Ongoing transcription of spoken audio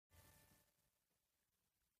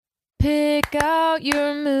Pick out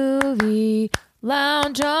your movie,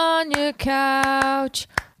 lounge on your couch,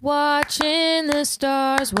 watching the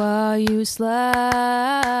stars while you slouch.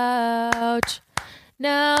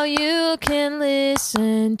 Now you can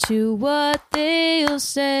listen to what they'll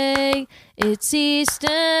say. It's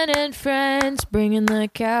Easton and Friends, bringing the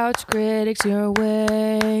couch critics your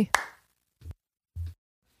way.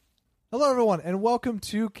 Hello, everyone, and welcome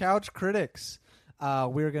to Couch Critics.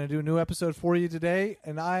 We're going to do a new episode for you today,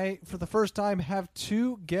 and I, for the first time, have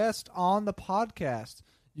two guests on the podcast.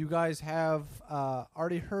 You guys have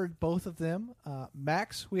already heard both of them.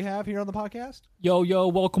 Max, we have here on the podcast. Yo,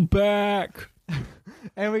 welcome back.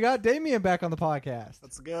 And we got Damien back on the podcast.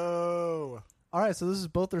 Let's go. All right, so this is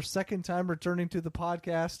both their second time returning to the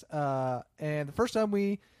podcast. And the first time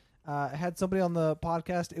we had somebody on the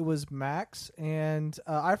podcast, it was Max, and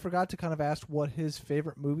I forgot to kind of ask what his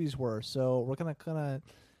favorite movies were. So we're going to kind of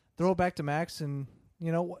throw it back to Max. And,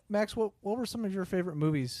 you know, Max, what were some of your favorite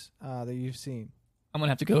movies that you've seen? I'm going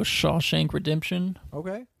to have to go Shawshank Redemption.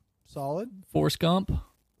 Okay, solid. Forrest Gump.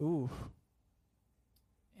 Ooh.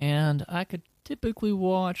 And I could typically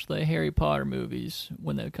watch the Harry Potter movies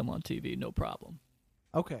when they come on TV, no problem.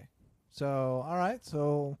 Okay, so, all right,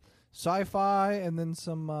 so sci-fi and then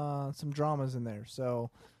some dramas in there. So,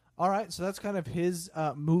 all right, so that's kind of his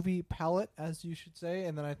movie palette, as you should say.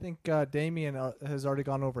 And then I think Damien has already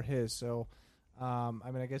gone over his. So, I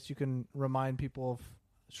guess you can remind people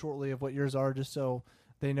shortly of what yours are, just so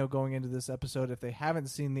they know going into this episode if they haven't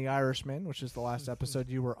seen The Irishman, which is the last episode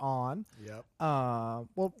you were on. Yep.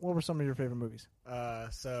 What were some of your favorite movies?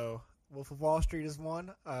 So Wolf of Wall Street is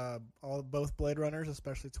one. Both Blade Runners,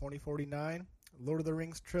 especially 2049. Lord of the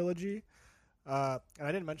Rings trilogy. And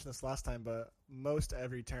I didn't mention this last time, but most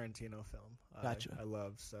every Tarantino film Gotcha. I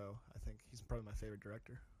love. So I think he's probably my favorite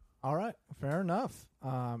director. All right, fair enough.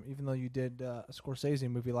 Even though you did a Scorsese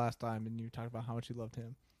movie last time and you talked about how much you loved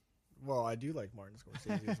him. Well, I do like Martin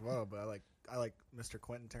Scorsese as well, but I like Mr.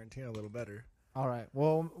 Quentin Tarantino a little better. All right.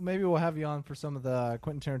 Well, maybe we'll have you on for some of the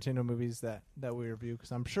Quentin Tarantino movies that we review,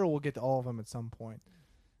 because I'm sure we'll get to all of them at some point.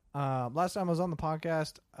 Last time I was on the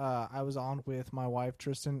podcast, I was on with my wife,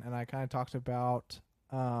 Tristan, and I kind of talked about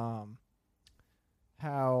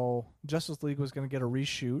how Justice League was going to get a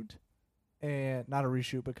reshoot. And not a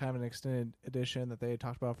reshoot, but kind of an extended edition that they had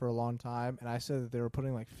talked about for a long time. And I said that they were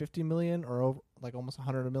putting like $50 million or over, like almost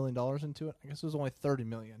 $100 million into it. I guess it was only $30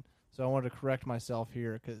 million. So I wanted to correct myself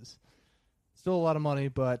here, because still a lot of money,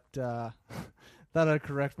 but thought I'd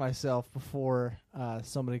correct myself before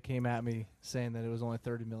somebody came at me saying that it was only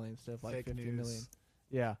 $30 million instead of like $50 million.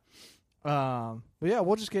 Yeah. But yeah,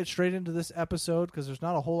 we'll just get straight into this episode, because there's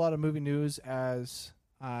not a whole lot of movie news, as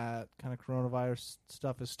kind of coronavirus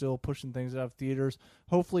stuff is still pushing things out of theaters.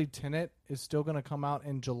 Hopefully Tenet is still going to come out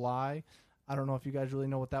in July. I don't know if you guys really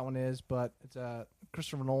know what that one is, but it's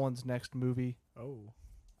Christopher Nolan's next movie. Oh.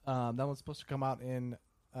 That one's supposed to come out in,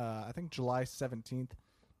 I think, July 17th.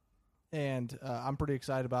 And I'm pretty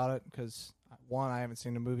excited about it because, one, I haven't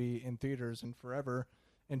seen a movie in theaters in forever.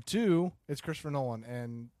 And two, it's Christopher Nolan,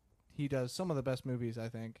 and he does some of the best movies, I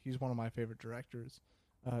think. He's one of my favorite directors.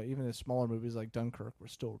 Even his smaller movies like Dunkirk were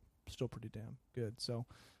still pretty damn good. So,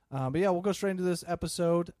 but yeah, we'll go straight into this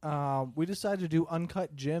episode. We decided to do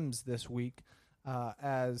Uncut Gems this week,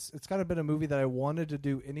 as it's kind of been a movie that I wanted to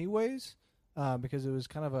do anyways, because it was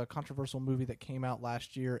kind of a controversial movie that came out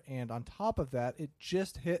last year. And on top of that, it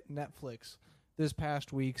just hit Netflix this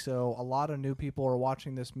past week. So a lot of new people are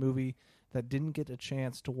watching this movie that didn't get a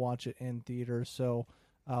chance to watch it in theaters. So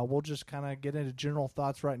we'll just kind of get into general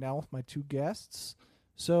thoughts right now with my two guests.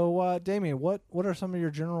 So, Damien, what are some of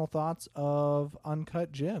your general thoughts of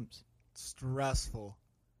Uncut Gems? Stressful.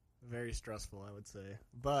 Very stressful, I would say.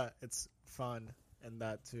 But it's fun in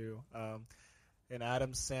that, too. And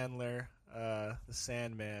Adam Sandler, the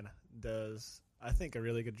Sandman, does, I think, a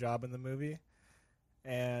really good job in the movie.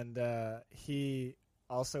 And he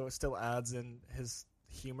also still adds in his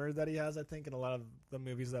humor that he has, I think, in a lot of the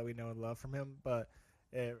movies that we know and love from him. But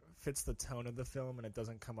it fits the tone of the film, and it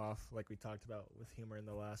doesn't come off like we talked about with humor in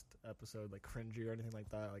the last episode, like cringy or anything like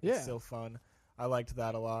that. Like, It's still fun. I liked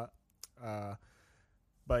that a lot.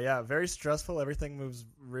 But yeah, very stressful. Everything moves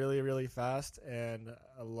really, really fast, and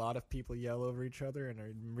a lot of people yell over each other and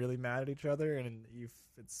are really mad at each other. And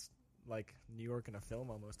it's like New York in a film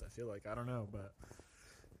almost, I feel like. I don't know, but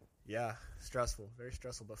yeah, stressful. Very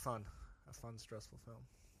stressful, but fun. A fun, stressful film.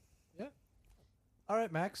 Yeah. All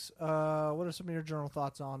right, Max, what are some of your general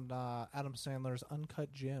thoughts on Adam Sandler's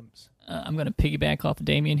Uncut Gems? I'm going to piggyback off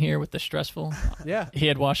Damien here with the stressful. Yeah. He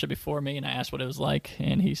had watched it before me, and I asked what it was like,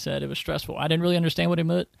 and he said it was stressful. I didn't really understand what he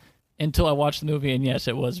meant until I watched the movie, and yes,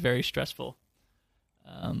 it was very stressful.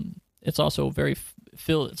 It's also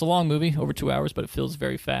it's a long movie, over 2 hours, but it feels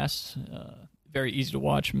very fast, very easy to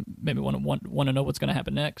watch. Maybe want to know what's going to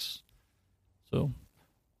happen next. So,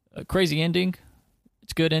 a crazy ending.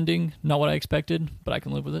 It's a good ending. Not what I expected, but I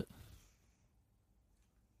can live with it.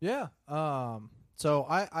 Yeah. So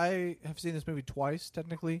I have seen this movie twice,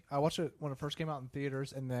 technically. I watched it when it first came out in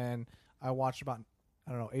theaters, and then I watched about,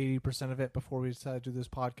 80% of it before we decided to do this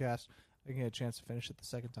podcast. I didn't get a chance to finish it the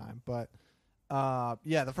second time. But,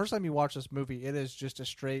 the first time you watch this movie, it is just a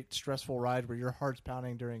straight stressful ride where your heart's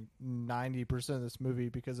pounding during 90% of this movie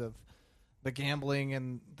because of the gambling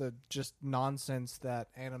and the just nonsense that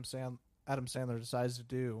Adam Sandler decides to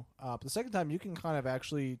do. But the second time, you can kind of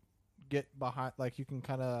actually get behind, like you can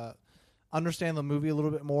kind of understand the movie a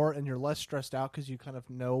little bit more, and you're less stressed out because you kind of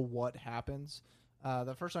know what happens.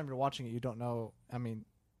 The first time you're watching it, you don't know. I mean,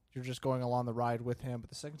 you're just going along the ride with him. But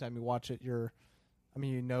the second time you watch it, you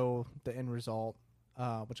know the end result,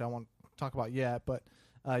 which I won't talk about yet. But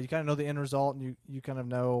you kind of know the end result, and you kind of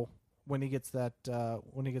know when he gets the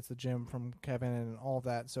gem from Kevin and all of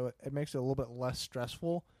that. So it makes it a little bit less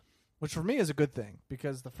stressful, which for me is a good thing,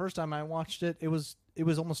 because the first time I watched it, it was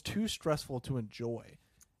almost too stressful to enjoy.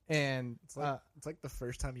 And it's like the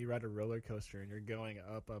first time you ride a roller coaster and you're going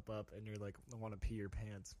up, and you're like, I want to pee your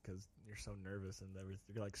pants because you're so nervous and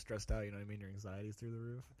you're like stressed out. You know what I mean? Your anxiety's through the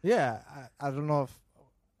roof. Yeah, I don't know if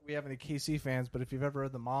we have any KC fans, but if you've ever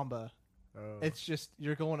read the Mamba, it's just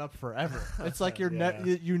you're going up forever. It's like you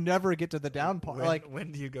never get to the down part.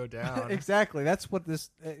 When do you go down? Exactly. That's what this.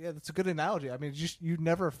 It's a good analogy. I mean, you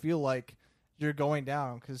never feel like you're going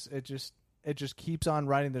down because it just keeps on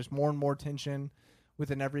riding. There's more and more tension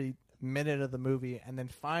within every minute of the movie, and then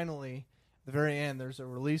finally, at the very end, there's a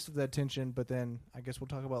release of that tension. But then, I guess we'll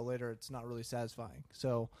talk about later, it's not really satisfying.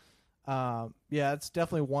 So, it's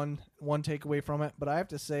definitely one takeaway from it. But I have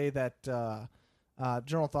to say that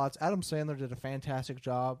general thoughts. Adam Sandler did a fantastic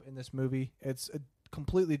job in this movie. It's a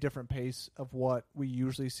completely different pace of what we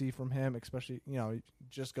usually see from him, especially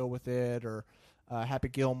Just Go With It or Happy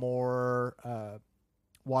Gilmore,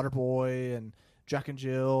 Waterboy, and Jack and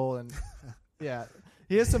Jill, and yeah.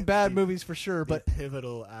 He has some bad movies for sure, but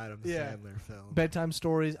pivotal Adam Sandler film. Bedtime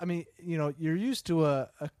Stories. I mean, you're used to a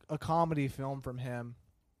comedy film from him,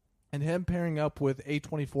 and him pairing up with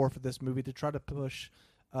A24 for this movie to try to push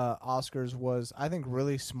Oscars was, I think,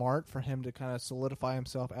 really smart for him to kind of solidify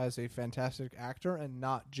himself as a fantastic actor and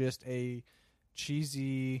not just a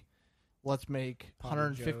cheesy, let's make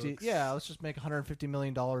let's just make $150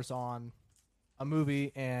 million on a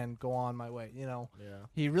movie and go on my way.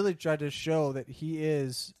 He really tried to show that he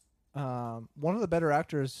is one of the better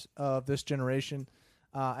actors of this generation,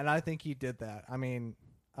 and I think he did that. I mean,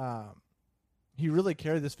 he really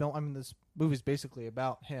carried this film. I mean, this movie's basically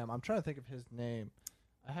about him. I'm trying to think of his name.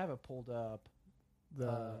 I have it pulled up.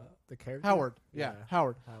 The character? Howard. Yeah,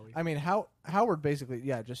 Howard. Howie. I mean, Howard basically,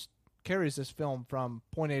 just carries this film from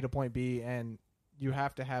point A to point B, and you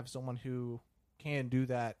have to have someone who can do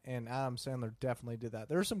that, and Adam Sandler definitely did that.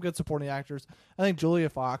 There are some good supporting actors. I think Julia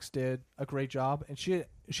Fox did a great job, and she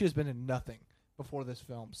has been in nothing before this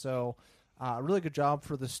film. So, a really good job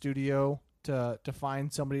for the studio to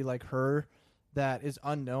find somebody like her that is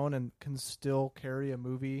unknown and can still carry a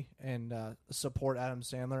movie and support Adam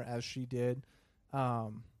Sandler as she did. I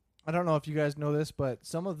don't know if you guys know this, but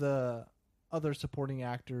some of the other supporting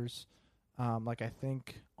actors, like I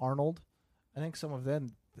think Arnold, I think some of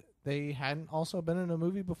them, they hadn't also been in a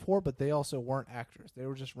movie before, but they also weren't actors. They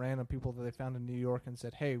were just random people that they found in New York and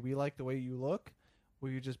said, "Hey, we like the way you look.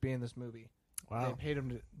 Will you just be in this movie?" Wow.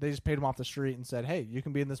 They just paid him off the street and said, "Hey, you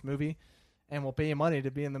can be in this movie, and we'll pay you money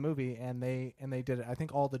to be in the movie." And they did it. I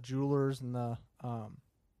think all the jewelers and the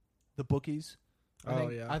bookies.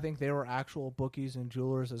 I think they were actual bookies and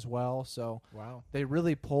jewelers as well. So wow, they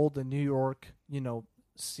really pulled the New York,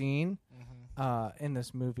 scene in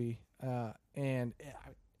this movie, and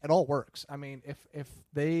it all works. I mean, if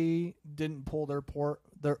they didn't pull their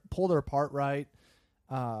part right,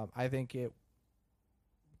 I think it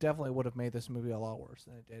definitely would have made this movie a lot worse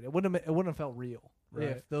than it did. It wouldn't have felt real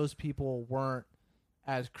if those people weren't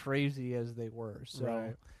as crazy as they were. So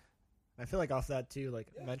right. I feel like off that too, like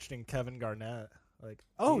mentioning Kevin Garnett, like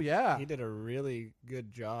he did a really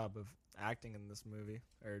good job of acting in this movie,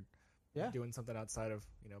 or doing something outside of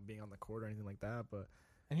being on the court or anything like that. But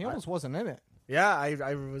and he almost wasn't in it. Yeah,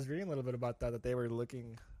 I was reading a little bit about that they were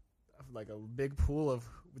looking like a big pool of,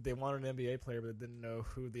 they wanted an NBA player, but they didn't know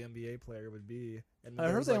who the NBA player would be. And I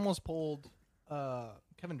heard they almost pulled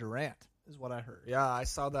Kevin Durant, is what I heard. Yeah, I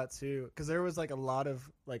saw that too, because there was like a lot of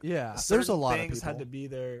there's a lot of things people had to be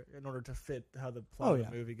there in order to fit how the plot of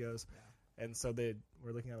the movie goes, and so they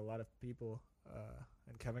were looking at a lot of people.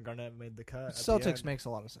 and Kevin Garnett made the cut. At the Celtics end. makes a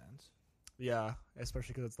lot of sense. Yeah,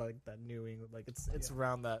 especially because it's like that New England, like it's Yeah.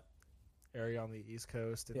 around that area on the East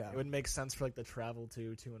Coast. And Yeah. it would make sense for like the travel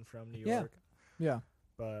to and from New Yeah. York. Yeah.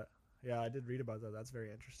 But yeah, I did read about that. That's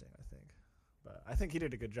very interesting, I think. But I think he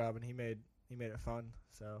did a good job, and he made it fun.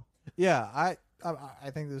 So Yeah, I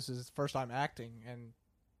think this is his first time acting, and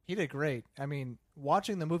he did great. I mean,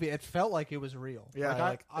 watching the movie, it felt like it was real. yeah,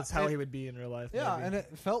 like, that's how he would be in real life. Yeah, maybe. and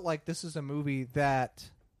it felt like this is a movie that,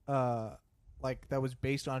 that was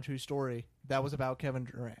based on a true story that was about Kevin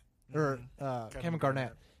Durant or Kevin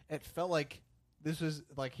Garnett. It felt like this was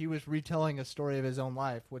like he was retelling a story of his own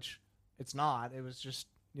life, which it's not. It was just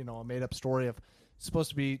a made up story of supposed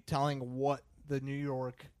to be telling what the New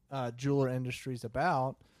York jeweler industry is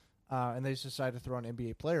about, and they just decided to throw an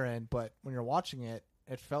NBA player in. But when you're watching it,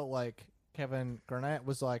 it felt like Kevin Garnett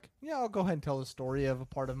was like, "Yeah, I'll go ahead and tell the story of a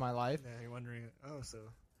part of my life." Yeah, you're wondering, so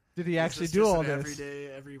Did he is actually this do just all an this? every day,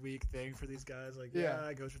 every week thing for these guys? Like, Yeah.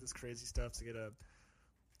 I go through this crazy stuff to get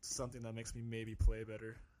something that makes me maybe play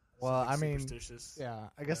better. Well, Something I mean, superstitious. Yeah,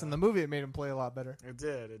 I guess in Yeah. the movie it made him play a lot better. It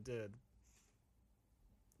did.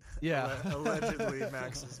 Yeah, Allegedly,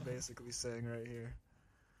 Max is basically saying right here.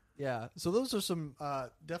 Yeah, so those are some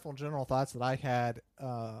definite general thoughts that I had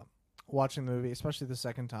watching the movie, especially the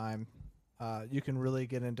second time. You can really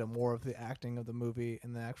get into more of the acting of the movie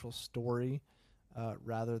and the actual story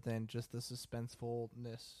rather than just the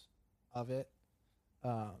suspensefulness of it.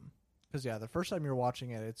 Because, the first time you're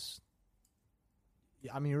watching it,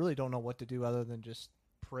 you really don't know what to do other than just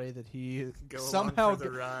pray that he Go somehow along for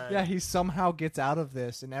the ride. he somehow gets out of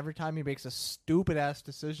this, and every time he makes a stupid ass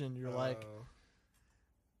decision, you're like,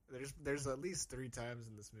 there's at least 3 times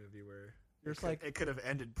in this movie where you're just like, it could have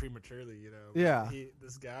ended prematurely. Yeah.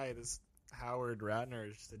 This Howard Ratner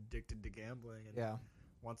is just addicted to gambling and yeah,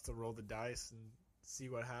 wants to roll the dice and see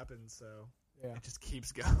what happens. So yeah, it just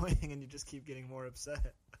keeps going, and you just keep getting more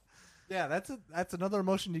upset. yeah. That's another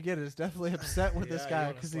emotion you get is definitely upset with this Yeah, you guy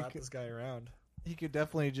wanna because slap this guy around. he could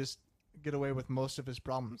definitely just get away with most of his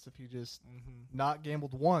problems if he just Mm-hmm. not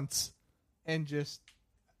gambled once and just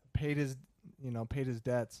paid his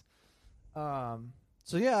debts.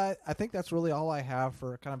 So yeah, I think that's really all I have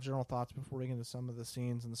for kind of general thoughts before we get into some of the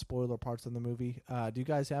scenes and the spoiler parts of the movie. Do you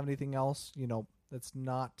guys have anything else that's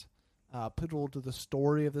not pivotal to the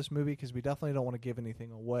story of this movie? Because we definitely don't want to give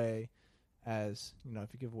anything away, as if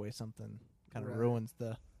you give away something, kind of Right. ruins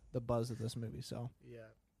the buzz of this movie. So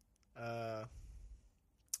Yeah.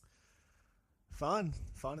 Fun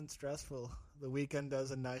and stressful. The Weeknd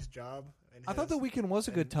does a nice job. I thought The Weeknd was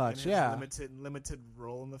a good touch. in his Yeah, limited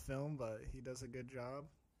role in the film, but he does a good job.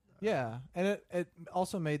 yeah, and it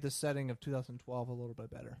also made the setting of 2012 a little bit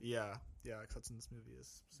better. Yeah, because this movie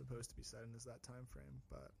is supposed to be set in that time frame.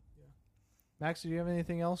 But Max, do you have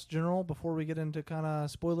anything else general before we get into kind of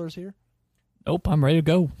spoilers here? Nope, I'm ready to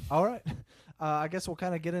go. All right. I guess we'll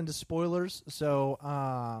kind of get into spoilers. So,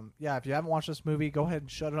 if you haven't watched this movie, go ahead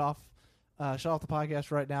and shut it off. Shut off the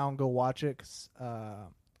podcast right now and go watch it. 'Cause,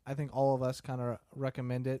 I think all of us kind of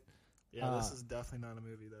recommend it. yeah, this is definitely not a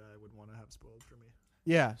movie that I would want to have spoiled for me.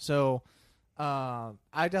 Yeah. So, I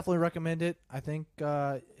definitely recommend it. I think.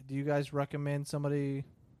 Do you guys recommend somebody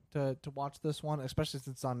to watch this one, especially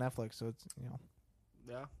since it's on Netflix? So it's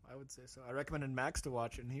Yeah, I would say so. I recommended Max to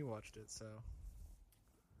watch it, and he watched it. So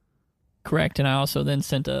Correct, and I also then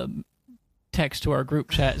sent a text to our group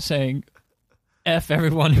chat saying, F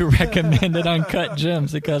everyone who recommended Uncut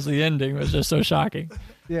Gems because the ending was just so shocking.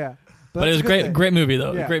 Yeah. But it was great movie,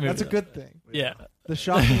 though. Yeah, Great movie. that's a good thing. Yeah. The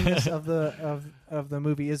shockingness of the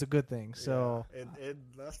movie is a good thing. So yeah, it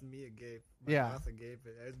left me agape. My Yeah. mouth agape.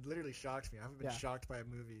 It literally shocked me. I haven't been Yeah. shocked by a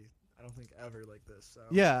movie, I don't think, ever like this. So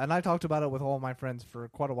yeah, and I talked about it with all my friends for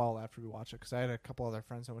quite a while after we watched it because I had a couple other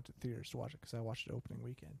friends that went to theaters to watch it because I watched it opening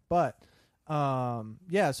weekend. But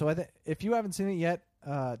so I think if you haven't seen it yet,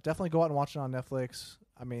 definitely go out and watch it on Netflix.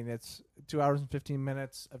 I mean, it's 2 hours and 15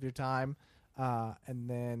 minutes of your time, and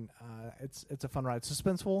then it's a fun ride,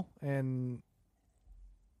 suspenseful and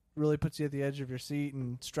really puts you at the edge of your seat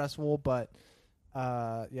and stressful. But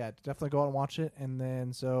definitely go out and watch it. And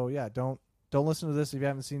then don't listen to this if you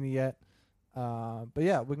haven't seen it yet. But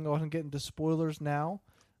yeah, we can go ahead and get into spoilers now.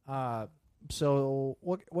 So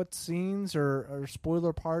what scenes or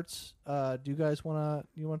spoiler parts do you guys want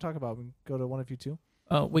to talk about? We can go to one of you two.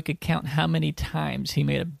 We could count how many times he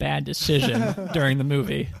made a bad decision during the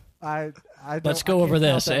movie. Let's go over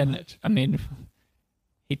this. And I mean,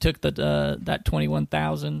 he took that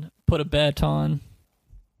 21,000, put a bet on.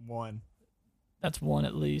 one. That's one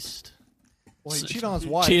at least. Well, he cheated on his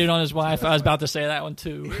wife. Cheated on his wife. I was about to say that one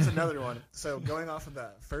too. Here's another one. So going off of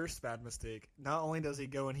that first bad mistake, not only does he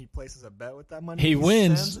go and he places a bet with that money, He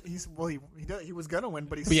wins. He was gonna win,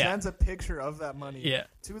 but he sends a picture of that money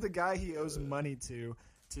to the guy he owes money to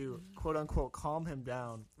quote unquote calm him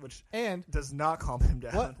down, which does not calm him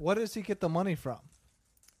down. What does he get the money from?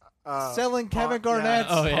 Selling Kevin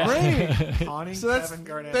Garnett's ring. Pawning So Kevin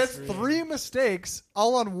Garnett's that's ring. 3 mistakes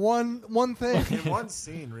all on one thing. In one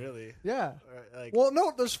scene, really. Yeah. Well,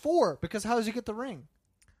 no, there's 4 because how does he get the ring?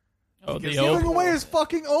 Oh, He's the Giving opal. away his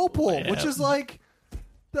fucking opal, Yeah. which is like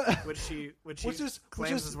which he which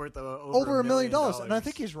claims is is worth over $1 million. And I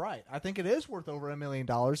think he's right. I think it is worth over $1 million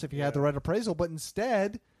if he had the right appraisal. But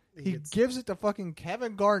instead, he gives it to fucking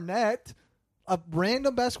Kevin Garnett, a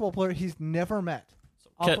random basketball player he's never met.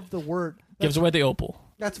 Off of the word. Gives away the opal.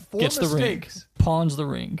 That's 4 Gets mistakes. the ring. Pawns the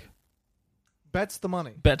ring. Bets the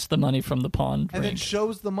money. Bets the money from the pawned And ring. then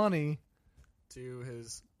shows the money. to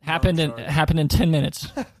his Happened in 10 minutes.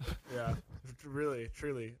 Yeah, really,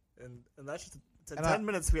 truly, and that's just in And 10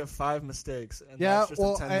 minutes we have 5 mistakes. And Yeah, that's just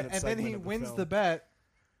well, a 10-minute and then he segment of wins film. the bet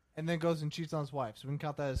and then goes and cheats on his wife. So we can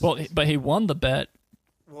count that as Well, but he won the bet,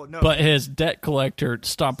 Well, no, but his debt collector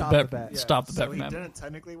stopped the bet. bet. yeah, Stopped the so bet from he happening. didn't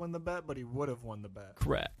technically win the bet, but he would have won the bet.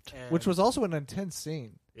 Correct. And, which was also an intense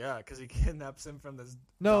scene. yeah, because he kidnaps him from this.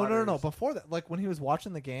 No. daughters. Before that, like when he was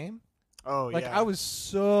watching the game, Oh, like yeah. I was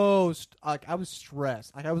so I was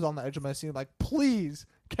stressed. Like I was on the edge of my seat. Like, please,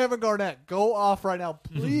 Kevin Garnett, go off right now,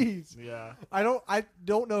 please. Yeah. I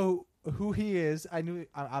don't know who he is. I knew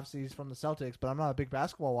obviously he's from the Celtics, but I'm not a big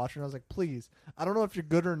basketball watcher. And I was like, please, I don't know if you're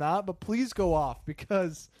good or not, but please go off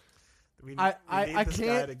because We I need this guy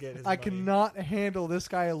can't. to get his I money. cannot handle this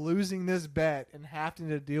guy losing this bet and having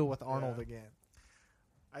to deal with Arnold Yeah. again.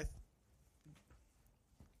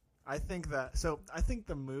 I think that. So I think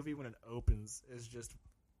the movie when it opens is just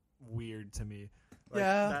weird to me. Like,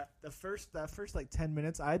 Yeah. That first like 10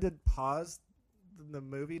 minutes, I did pause the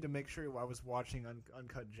movie to make sure I was watching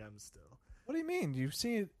Uncut Gems still. What do you mean? You've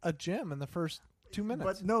seen a gem in the first 2 minutes.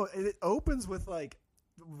 But no, it opens with like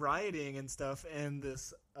rioting and stuff in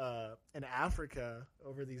this in Africa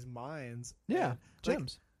over these mines. yeah, And, like,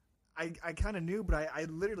 gems. I kind of knew, but I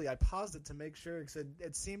literally paused it to make sure because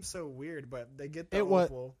it seems so weird. But they get the It was-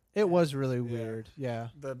 opal. It was really weird. Yeah.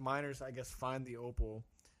 The miners, I guess, find the opal,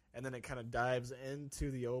 and then it kind of dives into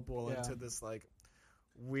the opal Yeah. into this like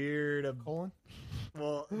weird. Colon.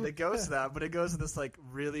 Well, it goes to that, but it goes to this like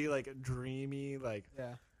really like dreamy like.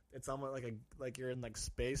 Yeah. It's almost like you're in like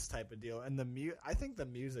space type of deal, and I think the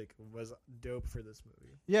music was dope for this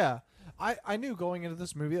movie. Yeah. I knew going into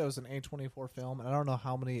this movie that it was an A24 film, and I don't know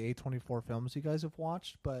how many A24 films you guys have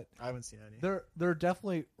watched, but I haven't seen any. they're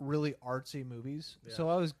definitely really artsy movies. Yeah. So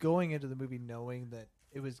I was going into the movie knowing that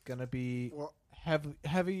it was gonna be Well,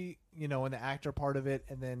 heavy, in the actor part of it,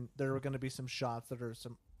 and then there were gonna be some shots that are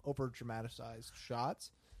some over dramatized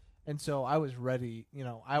shots. And so I was ready,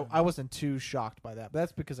 I wasn't too shocked by that. But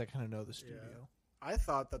that's because I kind of know the studio. yeah. I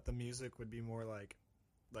thought that the music would be more like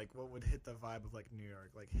what would hit the vibe of like New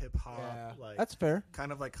York, like hip hop, Yeah, like that's fair.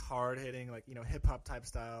 kind of like hard hitting, like hip hop type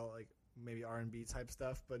style, like maybe R&B type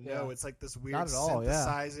stuff. But no, Yeah. it's like this weird Not at all, yeah.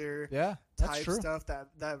 synthesizer Yeah, that's type true. stuff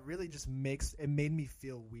that really just made me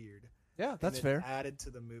feel weird. Yeah, that's and it fair. added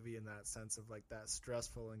to the movie in that sense of like that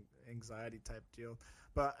stressful and anxiety type deal.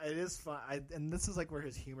 But it is fun, and this is like where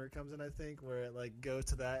his humor comes in. I think where it like goes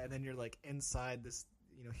to that, and then you're like inside this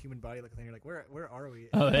human body looking thing. You're like, where are we?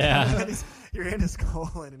 Oh, yeah. And you're in his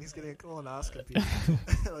colon, and he's getting a colonoscopy.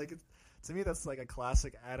 Like to me, that's like a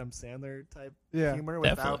classic Adam Sandler type Yeah, humor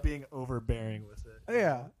without definitely. being overbearing with it.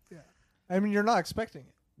 yeah. I mean, you're not expecting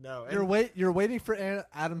it. No, You're waiting for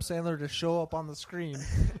Adam Sandler to show up on the screen,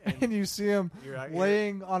 and you see him you're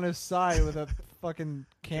laying on his side with a fucking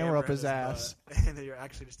camera up in his ass. butt, and then you're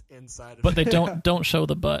actually just inside of But it. they don't show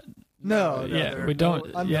the butt. No, Yeah, there we are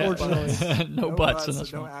don't. no- yeah. Unfortunately. no butts in so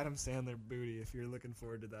this no one. Adam Sandler booty if you're looking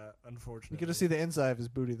forward to that. Unfortunately, You get to see the inside of his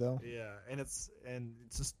booty, though. Yeah, and it's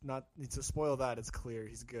just not to spoil that. It's clear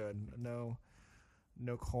he's good. No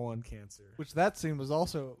colon cancer. Which that scene was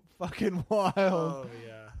also fucking wild. Oh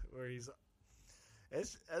yeah, where he's.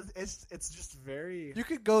 It's just very You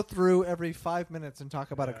could go through every 5 minutes and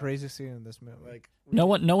talk about a Yeah. crazy scene in this movie. like No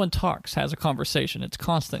one talks, has a conversation. It's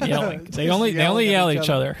constant yelling. Just they only yelling yell at at each each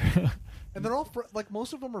other. and they're all like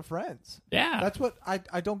most of them are friends. yeah. That's what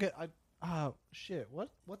I don't get. Shit.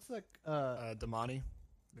 What's the Damani.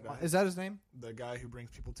 is that his name? The guy who brings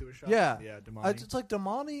people to a shop. Yeah. Damani. It's like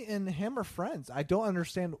Damani and him are friends. I don't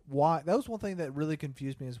understand why. That was one thing that really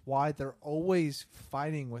confused me is why they're always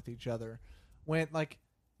fighting with each other. When like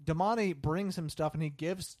Damani brings him stuff, and he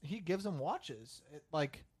gives him watches,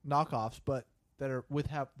 like knockoffs, but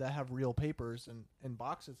that have real papers and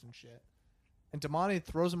boxes and shit. And Damani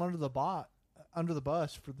throws him under the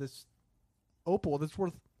bus for this opal that's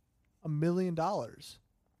worth $1 million.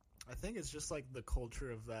 I think it's just like the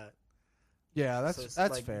culture of that. Yeah, So it's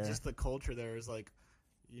that's like, fair. Just the culture there is like,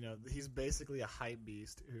 he's basically a hype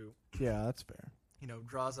beast who, Yeah, that's fair.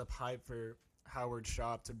 draws up hype for Howard's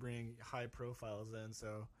shop to bring high profiles in.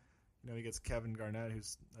 So, he gets Kevin Garnett,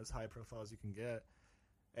 who's as high profile as you can get.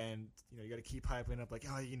 And, you got to keep hyping up like,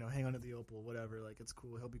 hang on to the opal, whatever. Like, it's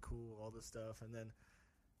cool. He'll be cool, all this stuff. And then,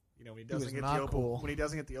 when he doesn't get the opal, cool. when he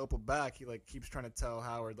doesn't get the opal back, he like keeps trying to tell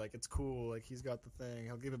Howard like it's cool, like he's got the thing,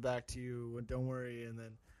 he'll give it back to you, and don't worry. And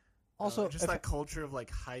then Also, just that culture of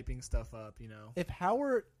like hyping stuff up, If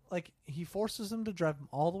Howard, he forces him to drive him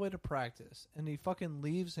all the way to practice, and he fucking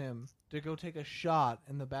leaves him to go take a shot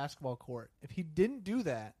in the basketball court. If he didn't do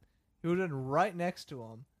that, he would have been right next to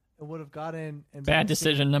him and would have got in. And Bad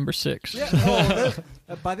decision number 6. Yeah.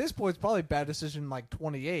 By this point, it's probably bad decision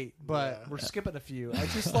 28, but Yeah. we're skipping a few. I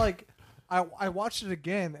just I watched it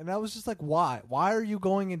again, and I was just like, why? Why are you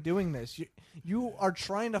going and doing this? You are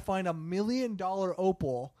trying to find $1 million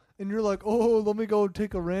opal. And you're like, oh, let me go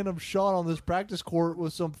take a random shot on this practice court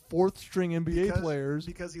with some fourth-string NBA players.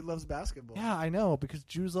 because he loves basketball. Yeah, I know, because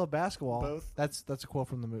Jews love basketball. Both. That's a quote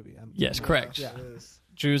from the movie. Yes, correct. Yeah. It is.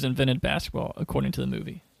 Jews invented basketball, according to the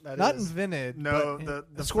movie. That Not is. invented. No,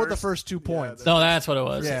 but the scored the first- first 2 points. No, that's what it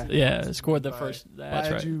was. Yeah. Yeah, scored the By- first. By That's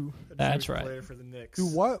a right. Jew. A That's Jewish right. player for the Knicks.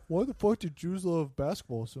 Dude, why the fuck do Jews love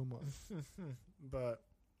basketball so much? But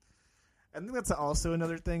I think that's also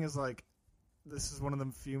another thing is like this is one of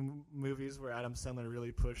the few movies where Adam Sandler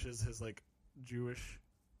really pushes his like Jewish,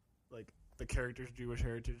 like the character's Jewish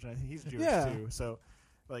heritage, and I think he's Jewish Yeah. too. So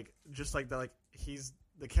like just like that, like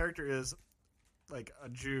the character is like a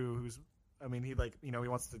Jew who's he like he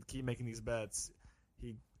wants to keep making these bets.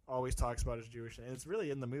 He always talks about his Jewish, and it's really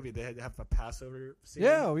in the movie they have a Passover scene.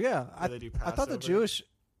 Yeah, oh, yeah. where they do I thought the Passover. Jewish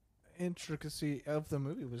intricacy of the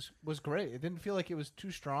movie was great. It didn't feel like it was too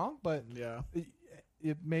strong, but Yeah.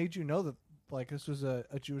 it made you know that this was a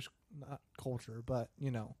Jewish culture, but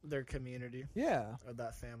Their community yeah, of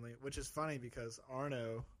that family, which is funny because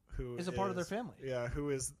Arno, who is a part of their family. Yeah, who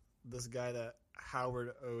is this guy that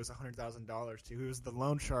Howard owes $100,000 to, who's the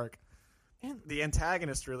loan shark, And the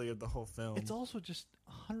antagonist really of the whole film. it's also just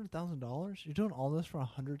 $100,000. You're doing all this for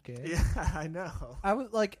 $100K. Yeah, I know. I would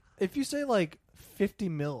if you say 50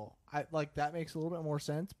 mil, that makes a little bit more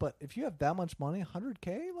sense. But if you have that much money,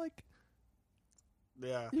 $100K,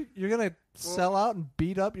 Yeah, you're gonna sell out and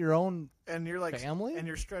beat up your own and you're like family. and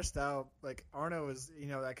you're stressed out. Like Arno is,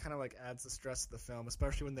 that kind of like adds the stress to the film,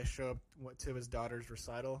 especially when they show up to his daughter's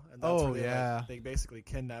recital, and that's Oh, where yeah. they basically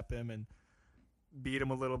kidnap him and beat him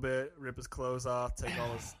a little bit, rip his clothes off, take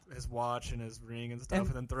all his watch and his ring and stuff,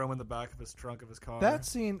 and then throw him in the back of his trunk of his car. That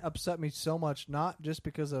scene upset me so much, not just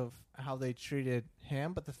because of how they treated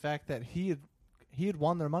him, but the fact that he had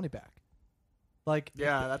won their money back.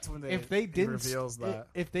 Yeah, that's when if they he didn't reveals that.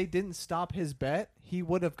 if they didn't stop his bet, he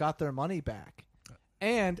would have got their money back.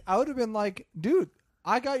 And I would have been like, dude,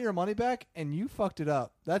 I got your money back and you fucked it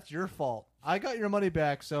up. That's your fault. I got your money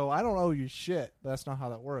back, so I don't owe you shit. That's not how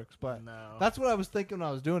that works. But No. that's what I was thinking when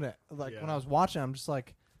I was doing it. When Yeah. I was watching, I'm just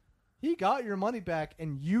like, he got your money back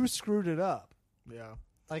and you screwed it up. Yeah.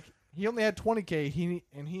 He only had 20K.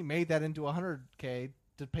 He made that into 100K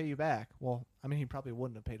to pay you back. Well, he probably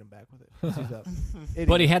wouldn't have paid him back with it. 'Cause he's a idiot.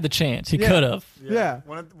 But he had the chance. He Yeah. could have. Yeah.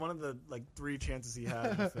 One of the 3 chances he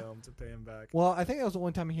had in the film to pay him back. Well, I think that was the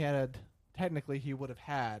only time he had. Technically, he would have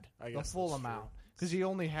had I the guess full that's amount true. because he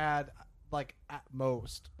only had at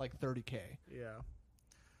most 30K. Yeah.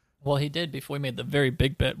 Well, he did before he made the very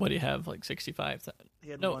big bet. What do you have? 65?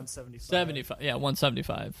 He had No, 175. 75. Yeah,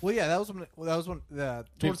 175. Well, yeah, that was when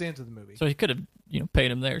towards the end of the movie. So he could have,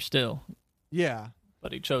 paid him there still, Yeah,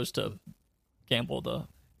 but he chose to gamble the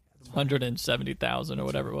 170,000 or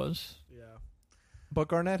whatever it was. Yeah. but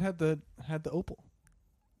Garnett had the opal.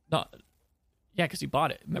 No, yeah, because he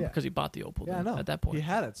bought it. Remember, Yeah. because he bought the opal. Yeah, I then know. at that point. he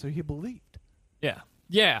had it, so he believed. Yeah,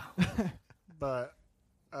 yeah. But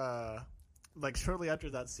shortly after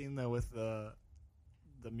that scene though with the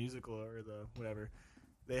musical or the whatever,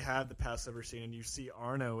 they have the Passover scene and you see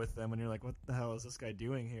Arno with them and you're like, what the hell is this guy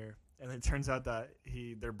doing here? And it turns out that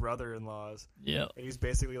their brother-in-laws, Yeah. and he's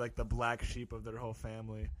basically like the black sheep of their whole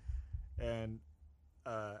family. And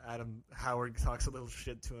Howard talks a little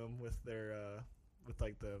shit to him with their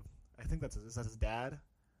I think is that his dad?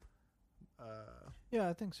 Yeah,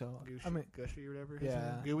 I think so. Gushy or whatever.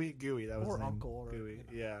 Yeah. Gooey. That was Or his name. uncle or, Gooey.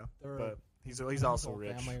 Yeah, They're but he's his also whole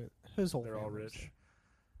rich. family- his whole They're all family's rich.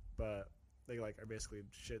 but they like are basically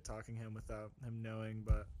shit talking him without him knowing.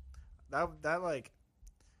 But that like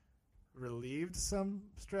relieved some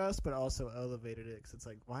stress, but also elevated it because it's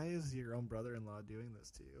like, why is your own brother-in-law doing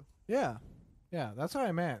this to you? Yeah, that's what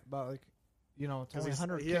I meant. But like, you know, it's only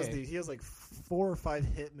 100K. He has like 4 or 5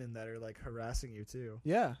 hitmen that are like harassing you too.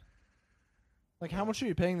 Yeah. Like, how much are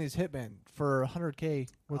you paying these hitmen for 100K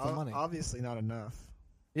worth of money? Obviously not enough.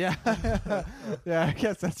 Yeah, yeah, I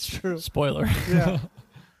guess that's true. Spoiler. Yeah.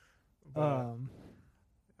 But,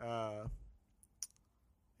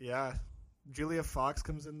 yeah. Julia Fox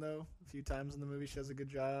comes in though a few times in the movie. She does a good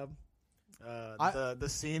job. The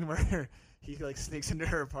scene where he like sneaks into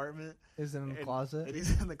her apartment Is in the closet. and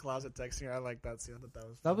he's in the closet texting her. I like that scene. I thought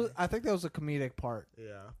that was funny. I think that was a comedic part.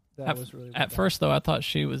 Yeah. That was really At first, though, I thought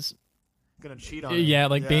she was Gonna cheat on him. yeah,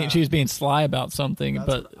 like she was being sly about something, That's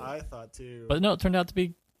but what I thought too. but no, it turned out to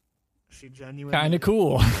be she genuinely kind of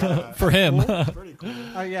cool Yeah, for him. pretty cool.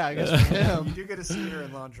 yeah, I guess for You him. do get to see her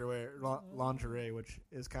in lingerie, which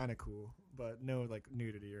is kind of cool, but no like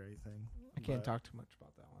nudity or anything. I can't talk too much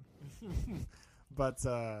about that one.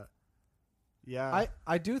 But yeah,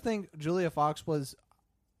 I do think Julia Fox was.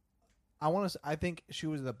 I think she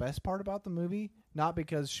was the best part about the movie, not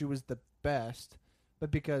because she was the best,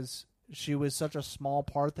 but because she was such a small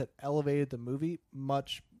part that elevated the movie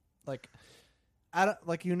much. Like, Adam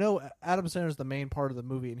Sandler is the main part of the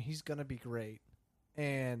movie, and he's gonna be great.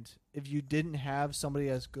 And if you didn't have somebody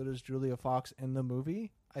as good as Julia Fox in the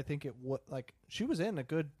movie, I think it would she was in a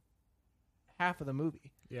good half of the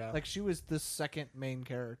movie. yeah, Like, she was the second main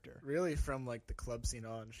character. really from like the club scene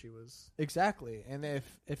on, she was. Exactly. And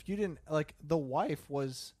if you didn't the wife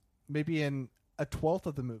was maybe in a 1/12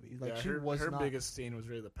 of the movie. Like, Yeah, she her was not, biggest scene was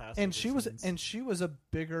really the past. and she was a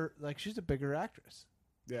bigger she's a bigger actress.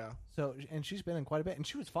 yeah, So, and she's been in quite a bit, and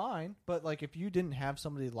she was fine. But like, if you didn't have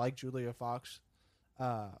somebody like Julia Fox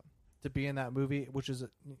to be in that movie, which is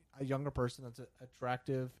a younger person that's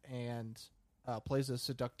attractive and plays a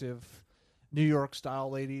seductive New York style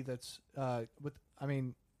lady that's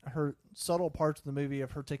her subtle parts of the movie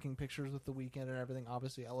of her taking pictures with The Weeknd and everything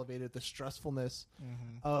obviously elevated the stressfulness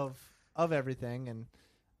of everything. And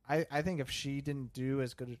I think if she didn't do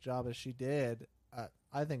as good a job as she did,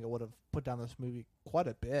 I think it would have put down this movie quite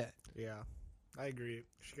a bit. yeah, I agree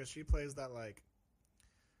because she plays that like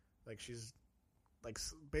she's like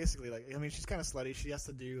basically like, I mean, she's kind of slutty. She has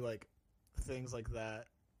to do like things like that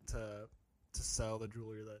to sell the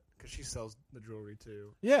jewelry because she sells the jewelry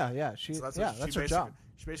too. Yeah, that's her job.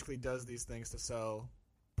 She basically does these things to sell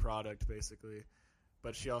product basically,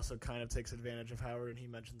 but she also kind of takes advantage of Howard, and he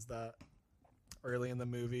mentions that early in the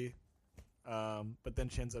movie. But then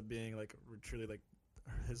she ends up being like truly like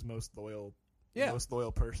his most loyal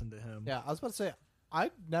person to him. Yeah, I was about to say, I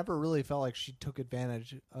never really felt like she took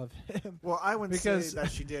advantage of him. Well, I wouldn't Because- say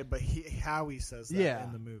that she did, but Howie says that Yeah.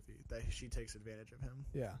 in the movie, that she takes advantage of him.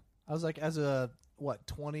 Yeah. I was like, as a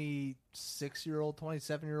 26-year-old,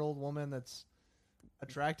 27-year-old woman that's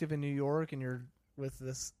attractive in New York, and you're With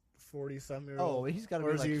this 40-some-year-old. he's got to Or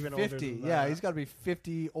be is like he even older 50. than Yeah, that? he's got to be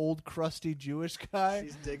 50, old crusty Jewish guy.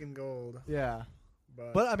 She's digging gold. Yeah.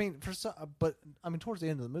 But I mean, towards the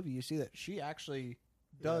end of the movie, you see that she actually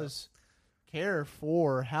does care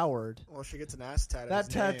for Howard. well, she gets an ass tat. That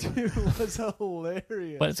tattoo was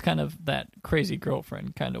hilarious. But it's kind of that crazy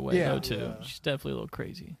girlfriend kind of way, Yeah. though, too. Yeah. She's definitely a little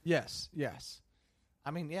crazy. Yes.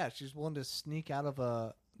 I mean, yeah, she's willing to sneak out of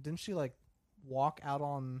a. Didn't she like walk out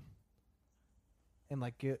on? And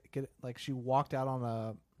like get like she walked out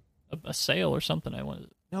on A sale or something. I wanted.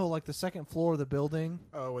 like the second floor of the building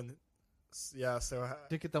Oh, so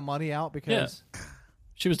to get the money out because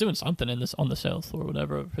She was doing something on the sales floor,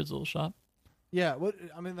 whatever, of his little shop.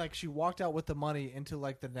 like she walked out with the money into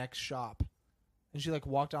like the next shop, and she like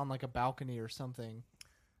walked on like a balcony or something.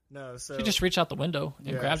 no, so She just reached out the window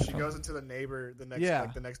and grabbed it. She from goes into the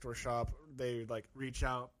next door shop. They like reach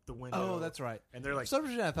out the window. Oh, that's right. And they're like, For some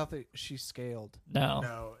reason, I thought that she scaled, No.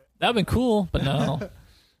 no. That would have been cool, but no.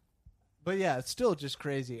 but yeah, it's still just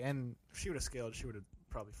crazy. And If she would have scaled, she would have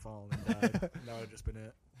probably fallen and died. That would have just been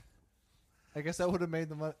it. I guess that would have made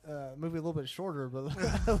the movie a little bit shorter, but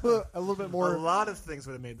a little bit more. A lot of things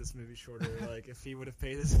would have made this movie shorter, like if he would have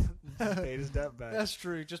paid his debt back. That's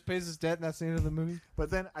true. He just pays his debt, and that's the end of the movie. But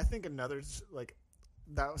then I think another like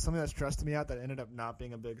that was something that stressed me out that ended up not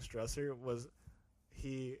being a big stressor was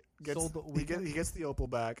he gets Sold the he gets the opal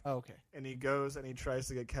back, Oh, okay. and he goes and he tries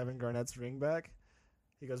to get Kevin Garnett's ring back.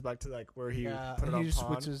 He goes back to like where he put it he on just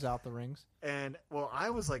pawn. switches out the rings. And well,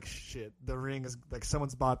 I was like, shit, the ring is like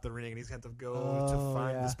someone's bought the ring, and he's going to have to go to Oh,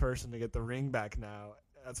 find yeah. this person to get the ring back now.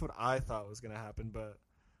 That's what I thought was going to happen, but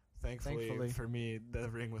thankfully for me, the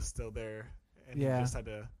ring was still there, and he Yeah. just had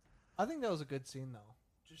to I think that was a good scene though,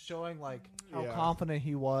 just showing like how Yeah. confident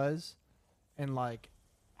he was, and like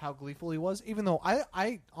how gleeful he was. Even though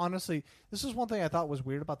I honestly, this is one thing I thought was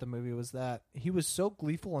weird about the movie was that he was so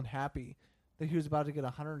gleeful and happy that he was about to get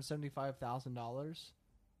 $175,000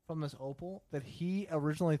 from this opal that he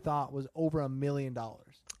originally thought was over $1 million.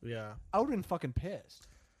 Yeah. I would have been fucking pissed.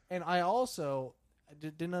 And I also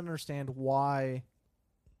didn't understand why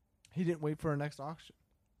he didn't wait for a next auction.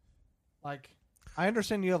 Like, I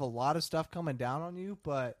understand you have a lot of stuff coming down on you,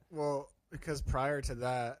 but Well, because prior to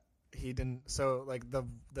that, he didn't. So like the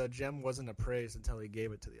gem wasn't appraised until he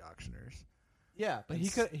gave it to the auctioneers. yeah, but he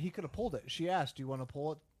could have pulled it. She asked, "Do you want to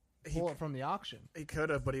pull He it from the auction?" He could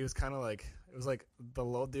have, but he was kind of like it was like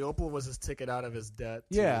the opal was his ticket out of his debt.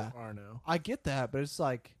 To Yeah. Arno. I get that, but it's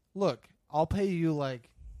like, look, I'll pay you like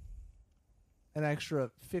an extra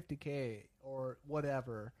 $50K or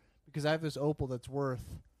whatever because I have this opal that's worth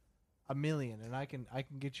 $1 million, and I can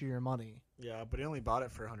get you your money. Yeah, but he only bought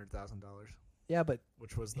it for $100,000, Yeah, but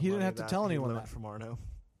which was the He didn't money have to that tell he anyone loaned that. from Arno.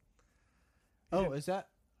 oh, is that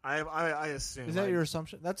I assume is that your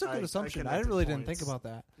assumption? That's a good I assumption. I connected really didn't think points. about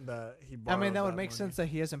that. that he I borrowed mean, that would that make money. sense that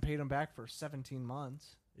he hasn't paid him back for 17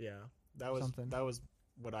 months. Yeah, that was Something.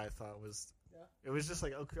 what I thought was. Yeah. It was just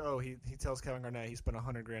like okay, he tells Kevin Garnett he spent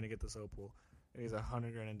 $100,000 to get this opal, and he's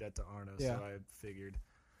 $100,000 in debt to Arno. Yeah. So I figured,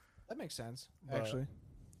 That makes sense, But- actually.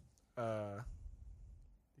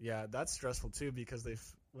 yeah, that's stressful too because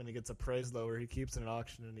when he gets appraised lower, he keeps it at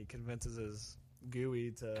auction and he convinces his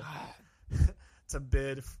GUI to to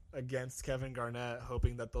bid against Kevin Garnett,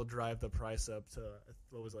 hoping that they'll drive the price up to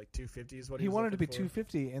what was it, like 250 is what He was wanted to be looking for.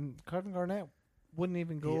 250, and Kevin Garnett wouldn't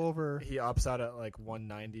even go over. He opts out at like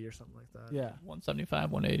 190 or something like that. Yeah,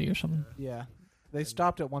 175, 180 or something. yeah. They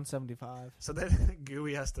stopped at 175. So then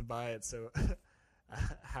GUI has to buy it. So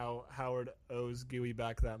Howard owes GUI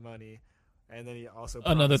back that money, and then he also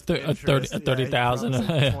Another promised thir- interest. 30,000.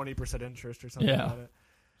 Yeah, 20% interest or something Yeah. on it.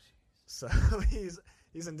 So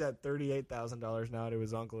he's in debt $38,000 now to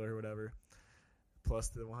his uncle or whatever, plus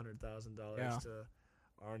the $100,000 Yeah. to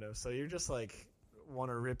Arno. So you're just like want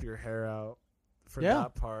to rip your hair out for Yeah.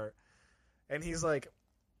 that part, and he's like.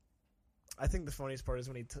 I think the funniest part is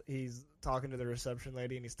when he's talking to the reception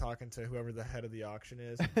lady and he's talking to whoever the head of the auction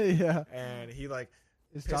is, Yeah. and he like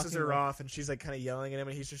He's pisses talking her like- off, and she's like kind of yelling at him,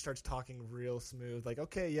 and he just starts talking real smooth, like,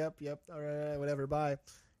 "Okay, yep, all right, whatever, bye."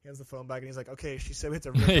 He hands the phone back, and he's like, "Okay, she said we have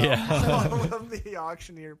to rip Yeah. off all of the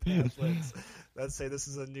auctioneer pamphlets that say this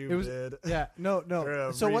is a new It was- bid." Yeah, no.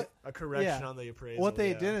 Or So what? a correction yeah. on the appraisal. What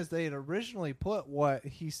they yeah. did is they had originally put what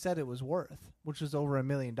he said it was worth, which was over $1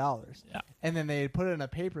 million. Yeah. And then they had put it in a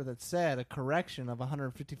paper that said a correction of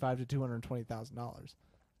 $155,000 to $220,000.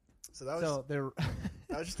 So that was So they're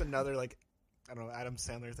that was just another like I don't know Adam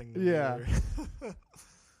Sandler thing. To Yeah. do.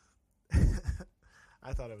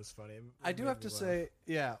 I thought it was funny. I do have to say,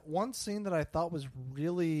 yeah, one scene that I thought was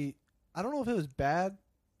really, I don't know if it was bad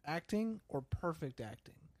acting or perfect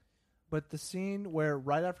acting, but the scene where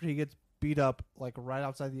right after he gets beat up, like right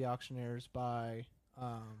outside the auctioneers by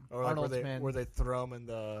or like Arnold's men. where they throw him in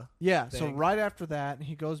the Yeah, so thing. right after that,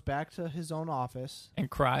 he goes back to his own office. And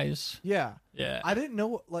cries. Yeah. Yeah. I didn't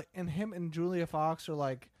know, like, and him and Julia Fox are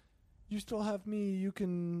like, you still have me, you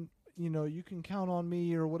can count on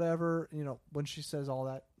me or whatever, when she says all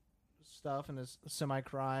that stuff and is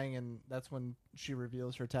semi-crying, and that's when she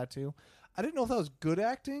reveals her tattoo. I didn't know if that was good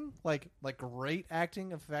acting, like great acting,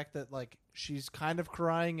 the fact that, like, she's kind of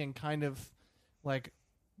crying and kind of, like,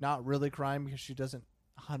 not really crying because she doesn't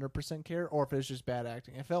 100% care, or if it's just bad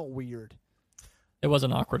acting. It felt weird. It was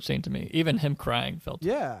an awkward scene to me. Even him crying felt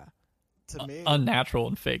Yeah. to me unnatural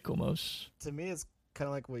and fake almost. to me it's kind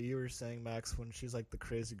of like what you were saying, Max, when she's like the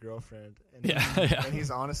crazy girlfriend and Yeah, yeah. and he's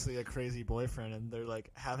honestly a crazy boyfriend, and they're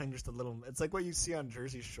like having just a little it's like what you see on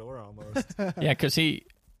Jersey Shore almost. Yeah, because he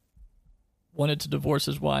wanted to divorce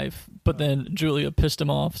his wife, but then Julia pissed him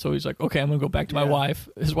off, so he's like, okay, I'm going to go back to my Yeah. wife.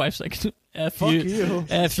 His wife's like, F Fuck you. you.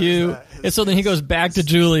 F Says you. that. And so then he goes back to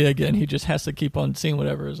Julia again. He just has to keep on seeing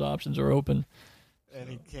whatever his options are open. And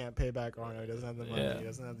he can't pay back Arno. He doesn't have the money. Yeah. He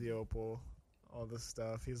doesn't have the opal. All this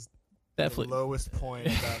stuff. He's Definitely. the lowest point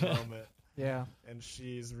at that moment. Yeah. And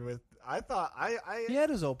she's with. I thought He had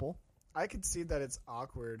his opal. I could see that it's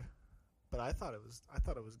awkward, but I thought it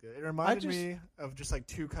was good. It reminded me of just like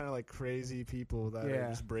two kind of like crazy people that Yeah. are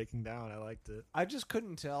just breaking down. I liked it. I just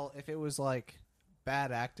couldn't tell if it was like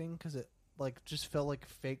bad acting because it like just felt like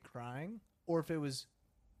fake crying, or if it was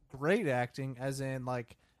great acting, as in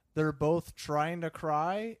like they're both trying to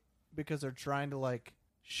cry because they're trying to like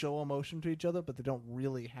show emotion to each other, but they don't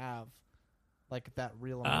really have like that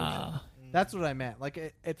real emotion. Ah. That's what I meant. Like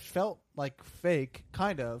it felt like fake,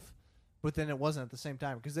 kind of, but then it wasn't at the same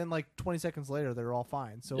time. Because then, like 20 seconds later, they were all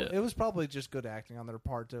fine. So Yeah. it was probably just good acting on their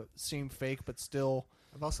part to seem fake, but still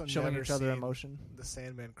I've also showing never each other seen emotion. the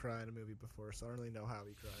Sandman cry in a movie before, so I don't really know how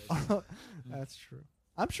he cries. That's true.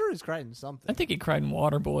 I'm sure he's cried in something. I think he cried in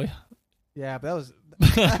Waterboy. Yeah, but that was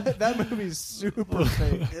that movie's super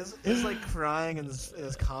fake. His like crying in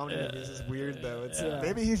his comedy movies is weird though. It's Yeah.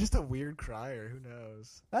 maybe he's just a weird crier. Who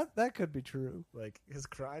knows? That could be true. Like his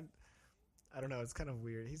cry, I don't know. It's kind of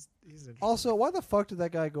weird. He's interesting. Also, why the fuck did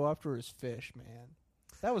that guy go after his fish, man?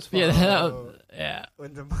 That was fun. Yeah, Oh. yeah.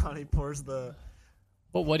 when Damani pours the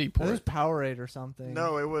What he It pour? was Powerade or something.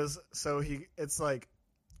 no, it was so he. It's like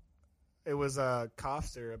it was a cough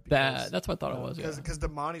syrup. That's what I thought it was. Yeah. Because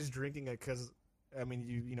Damani's drinking it because I mean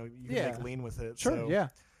you can Yeah. make lean with it. Sure, so, yeah.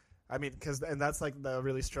 I mean, and that's like the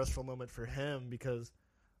really stressful moment for him because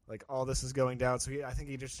like all this is going down. So I think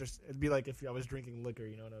he just it'd be like if I was drinking liquor,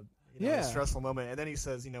 in a stressful moment. And then he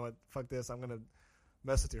says, you know what, fuck this, I'm gonna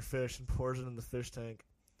mess with your fish, and pours it in the fish tank.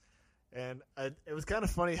 And it was kind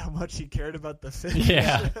of funny how much he cared about the fish.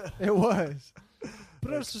 Yeah. It was.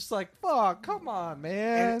 But it was just like, fuck, come on,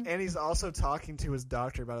 man. and he's also talking to his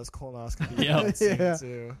doctor about his colonoscopy. Yeah. in that scene, Yeah.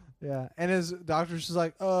 too. Yeah. And his doctor's just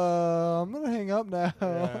like, I'm going to hang up now.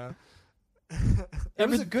 Yeah. It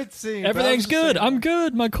was a good scene. but I was Everything's just good. saying- I'm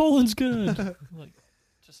good. My colon's good. Like,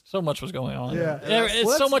 just so much was going on. Yeah. It's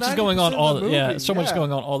Well, so that's much is going on 90% all. of the Yeah, movie, so much is yeah.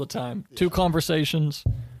 going on all the time. 2 conversations,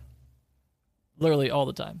 literally all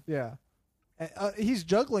the time. Yeah. He's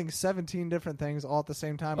juggling 17 different things all at the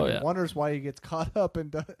same time. Oh, and yeah. he wonders why he gets caught up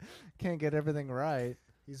and can't get everything right.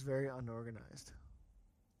 He's very unorganized.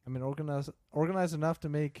 I mean, organized enough to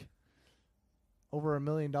make over $1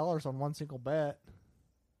 million on one single bet.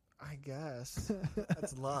 I guess.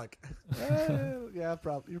 That's luck. Yeah, you're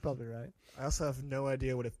probably right. I also have no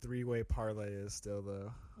idea what a 3-way parlay is still,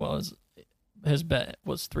 though. Well, his bet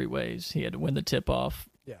was 3 ways. He had to win the tip off.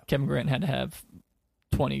 Yeah. Kevin Durant had to have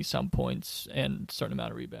 20-some points and a certain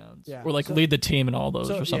amount of rebounds. Yeah. Or like So- lead the team in all those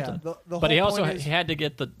So, or something. Yeah, the But he whole also point is- he had to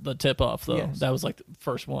get the tip off, though. Yes. That was like the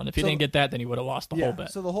first one. If he So didn't get that, then he would have lost the whole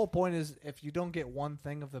bet. So the whole point is, if you don't get one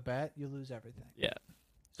thing of the bet, you lose everything. Yeah.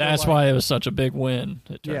 So, That's like- why it was such a big win.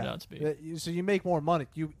 It turned out to be. So you make more money.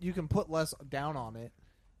 You can put less down on it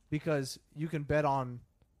because you can bet on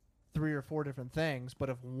 3 or 4 different things. But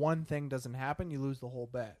if one thing doesn't happen, you lose the whole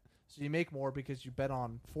bet. So you make more because you bet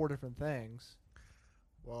on 4 different things.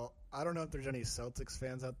 Well, I don't know if there's any Celtics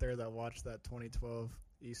fans out there that watched that 2012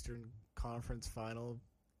 Eastern Conference Final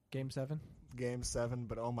Game 7. Game 7,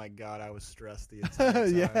 but oh my god, I was stressed the entire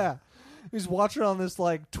time. Yeah. He's watching on this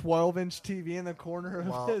like 12-inch TV in the corner of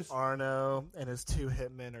While his. Arno and his 2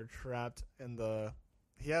 hitmen are trapped in the...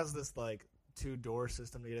 He has this like 2-door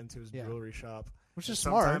system to get into his Yeah. jewelry shop. Which is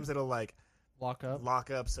Sometimes smart. it'll like Lock up.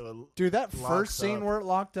 lock up, so Dude, that locks first scene up. where it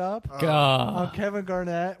locked up it, God. on Kevin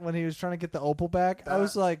Garnett when he was trying to get the opal back, I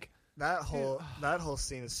was like, that whole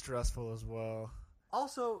scene is stressful as well.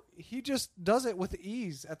 also, he just does it with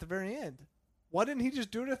ease at the very end. Why didn't he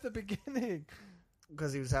just do it at the beginning?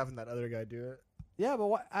 Because he was having that other guy do it. Yeah, but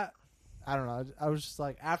what? I don't know. I was just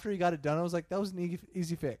like, after he got it done, I was like, that was an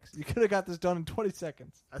easy fix. You could have got this done in 20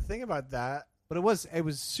 seconds. I think about that. But it was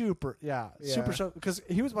super, super show because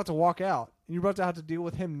he was about to walk out, and you're about to have to deal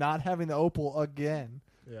with him not having the opal again.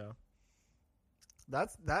 Yeah.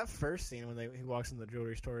 That first scene when he walks in the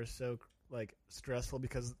jewelry store is so like stressful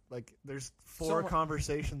because like there's 4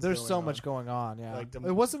 conversations. There's going so on. much going on. Yeah, Like, it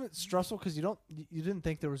wasn't stressful because you didn't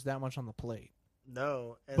think there was that much on the plate.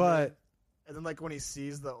 No, and then like when he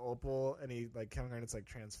sees the opal and he like Kevin Garnett's like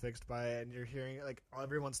transfixed by it, and you're hearing like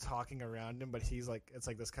everyone's talking around him, but he's like it's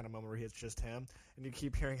like this kind of moment where it's just him, and you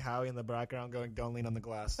keep hearing Howie in the background going, "Don't lean on the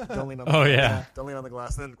glass, don't lean on the Oh, glass, yeah. don't lean on the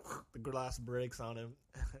glass." And then the glass breaks on him.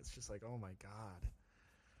 It's just like, oh my god.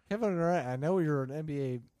 Kevin Garnett, I know you're an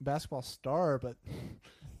NBA basketball star, but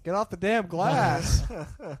get off the damn glass.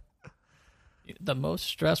 The most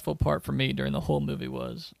stressful part for me during the whole movie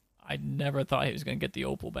was I never thought he was going to get the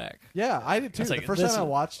opal back. Yeah, I did too. It's The like, first this time I is-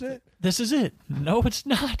 watched it, This is it. No, it's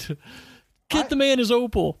not. Get the man his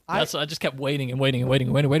opal. I just kept waiting and waiting and waiting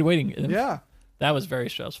and waiting. And yeah. that was very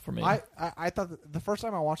stressful for me. I thought the first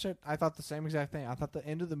time I watched it, I thought the same exact thing. I thought the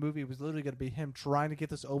end of the movie was literally going to be him trying to get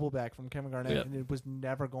this opal back from Kevin Garnett, Yep. and it was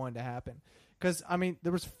never going to happen. Because, I mean,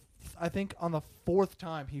 there was, I think, on the 4th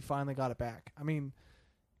time he finally got it back. I mean,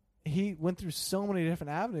 he went through so many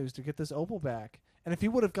different avenues to get this opal back. And if he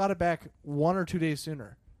would have got it back 1 or 2 days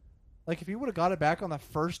sooner, like if he would have got it back on the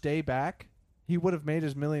first day back, he would have made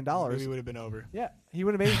his $1 million. Movie would have been over. Yeah, he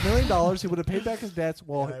would have made his $1 million. He would have paid back his debts.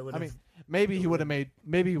 Well, Yeah, I mean, maybe he would have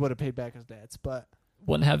paid back his debts, but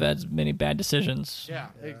Wouldn't have as many bad decisions. yeah,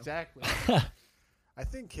 Yeah. exactly. I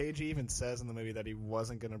think KG even says in the movie that he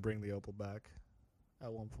wasn't going to bring the Opal back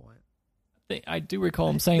at one point. I do recall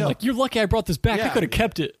him saying, No. like, "You're lucky I brought this back. I Yeah. could have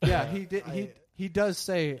kept it. Yeah, he did. He does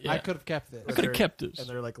say, Yeah. "I could have kept this." I could have Their- kept this." And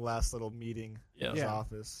their like last little meeting Yeah. in his Yeah.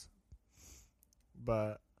 office.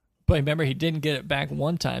 But But remember, he didn't get it back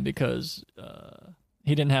one time because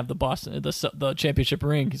he didn't have the championship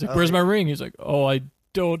ring. He's like, Oh, "Where's he- my ring?" He's like, "Oh, I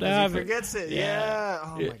don't he have it." forgets it. Yeah. Yeah.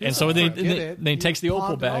 Oh my And so God. then, Forget it. then he takes the He opal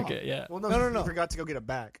pawned it back. off. Yeah. Well, No, he no. forgot to go get it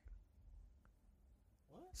back.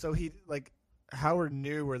 So he Howard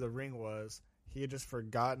knew where the ring was. He had just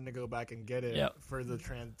forgotten to go back and get it Yep. for the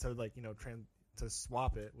to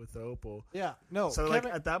swap it with the opal. Yeah, no. So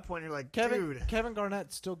Kevin, at that point you're like, Kevin, dude. Kevin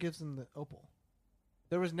Garnett still gives him the opal.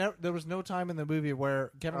 There was no time in the movie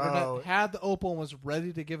where Kevin Oh. Garnett had the opal and was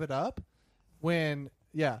ready to give it up. So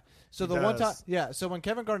He the one time, does. So when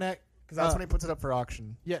Kevin Garnett, Because that's when he puts it up for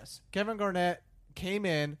auction. yes, Kevin Garnett came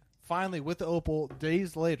in finally with the opal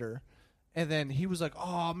days later, and then he was like,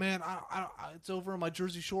 "Oh man, I it's over in my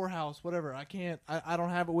Jersey Shore house. Whatever, I don't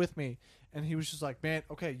have it with me." And he was just like, "Man,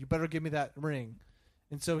 okay, you better give me that ring."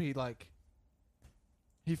 And so he got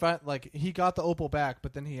the opal back,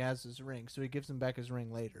 but then he has his ring, so he gives him back his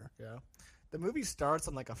ring later. Yeah. The movie starts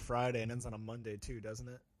on like a Friday and ends on a Monday too, doesn't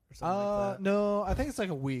it? Or something like that. No, I think it's like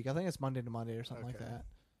a week. I think it's Monday to Monday or something like Okay. that.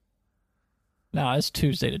 No, it's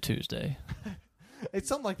Tuesday to Tuesday. It's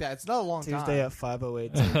something like that. It's not a long Tuesday time. at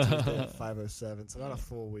 5:08 to Tuesday at 5:07. So not a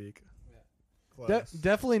full week. Close.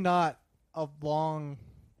 Definitely not a long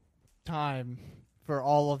time for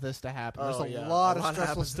all of this to happen. There's a lot of stressful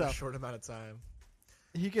happens in a stuff. short amount of time.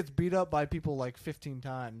 He gets beat up by people like 15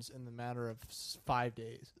 times in the matter of 5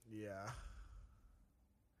 days. Yeah.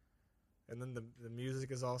 And then the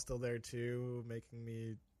music is all still there too, making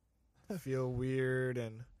me feel weird,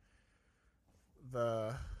 and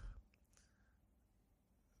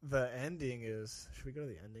the ending is. Should we go to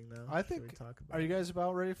the ending now? I Should think- we talk about Are you it? guys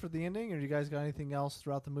about ready for the ending, or do you guys got anything else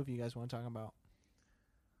throughout the movie you guys want to talk about?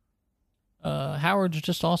 Howard's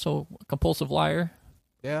just also a compulsive liar.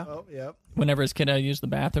 Yeah. Oh, yep. Whenever his kid had to use the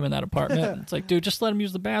bathroom in that apartment, it's like, dude, just let him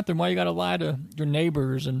use the bathroom. Why you got to lie to your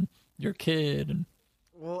neighbors and your kid? And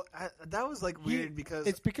Well, that was like weird because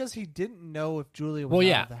It's because he didn't know if Julia was well, out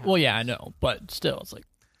yeah, of the house. well, yeah, I know, but still, it's like,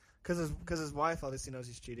 his wife obviously knows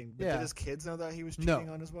he's cheating. But Yeah. did his kids know that he was No. cheating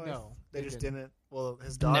on his wife? No, they they just didn't. didn't. Well,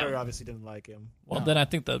 his daughter No. obviously didn't like him. well, No. then I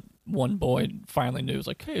think the one boy finally knew. It was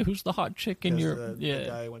like, hey, who's the hot chick in 'Cause your the yeah?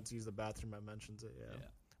 guy who went to use the bathroom that mentions it. Yeah. Yeah.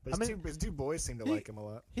 But I mean, his two boys seem to he- like him a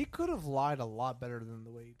lot. He could have lied a lot better than the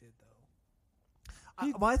way he did,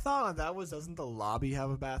 though. My thought on that was, doesn't the lobby have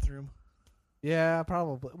a bathroom? Yeah,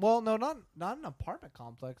 probably. Well, no, not in apartment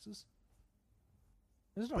complexes.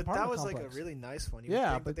 There's an But that apartment was complex. like a really nice one. You Yeah,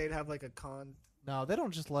 would think but- that they'd have like a con. No, they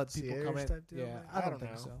don't just let people come Concierge in. type deal, Yeah, maybe? I don't don't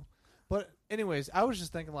think know. so. But anyways, I was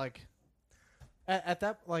just thinking like, at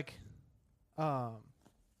that like, yeah,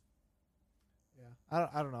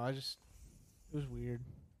 I don't know. It was weird.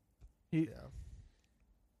 He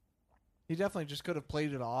definitely just could have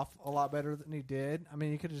played it off a lot better than he did. I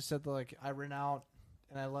mean, he could have just said like, I rent out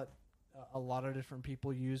and I let a lot of different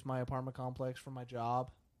people use my apartment complex for my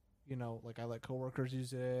job. You know, like I let coworkers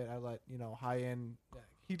use it. I let high end.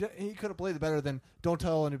 He could have played it better than don't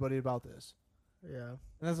tell anybody about this. Yeah.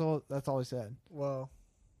 And that's all he said. Well,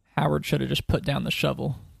 Howard should have just put down the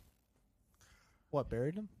shovel. What,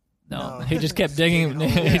 buried him? No, No. he just kept digging. Oh,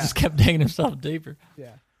 He yeah. just kept digging himself deeper.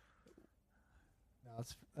 Yeah. No,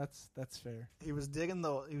 that's fair. he was digging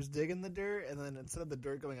the dirt, and then instead of the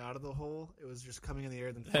dirt going out of the hole, it was just coming in the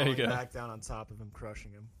air, then There you falling go. back down on top of him,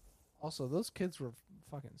 crushing him. Also, those kids were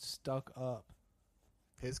fucking stuck up.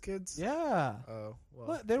 His kids? Yeah. Oh, well.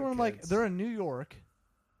 What? They they're were in like kids. they're in New York,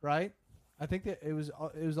 right? I think that it was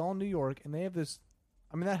all New York, and they have this.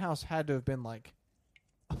 I mean, that house had to have been like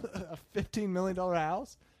a $15 million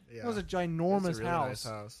house. Yeah. It was a It's ginormous a really house,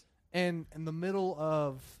 nice house. and in the middle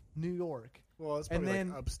of New York. Well, it's And probably then-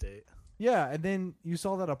 like upstate. Yeah, and then you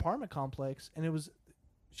saw that apartment complex, and it was.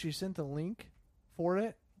 She sent the link for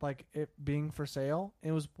it, like it being for sale.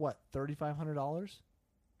 It was what $3,500.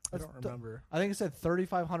 I don't remember. I think it said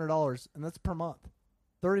 $3,500, and that's per month.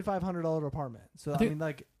 $3,500 apartment. So I think- mean,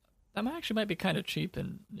 like That actually might be kind of cheap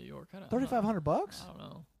in New York. I don't know. $3,500. I don't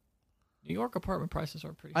know. New York apartment prices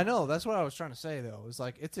are pretty. I know. That's what I was trying to say, though. It's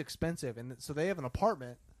like it's expensive, and so they have an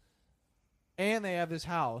apartment, and they have this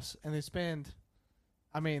house, and they spend.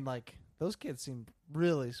 I mean, like those kids seem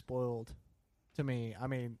really spoiled to me. I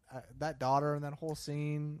mean, that daughter and that whole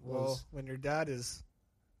scene Well, was. when your dad is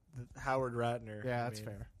Howard Ratner, Yeah, I that's mean,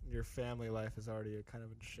 fair. Your family life is already kind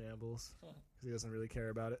of in shambles because he doesn't really care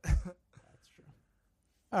about it. That's true.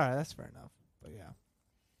 All right, that's fair enough. But yeah,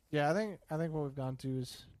 Yeah, I think what we've gone to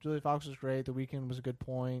is Julia Fox was great. The Weeknd was a good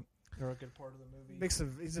point or a good part of the movie.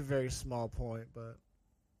 He's a very small point, but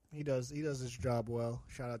he does his job well.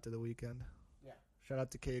 Shout out to The Weeknd. Yeah. Shout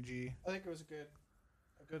out to KG. I think it was a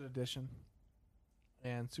good addition,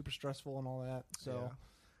 and super stressful and all that. So,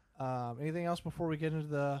 anything else before we get into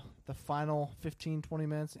the final 15, 20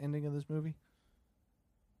 minutes ending of this movie?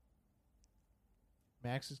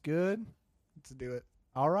 Max is good. Let's do it.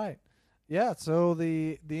 All right. Yeah, so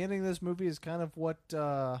the ending of this movie is kind of what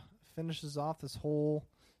finishes off this whole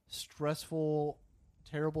stressful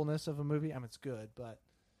terribleness of a movie. I mean, it's good, but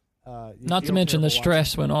not to mention the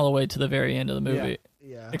stress went all the way to the very end of the movie.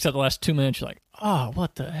 Yeah. Except the last 2 minutes, you're like, oh,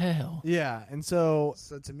 what the hell? Yeah, and so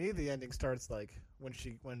to me, the ending starts like when the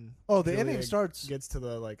Julia ending starts gets to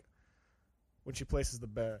the like when she places the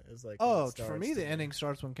bet is like for me the ending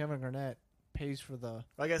starts when Kevin Garnett pays for the.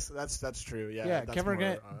 I guess that's true. Yeah. That's Kevin more,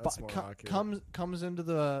 Garnett that's more accurate. comes into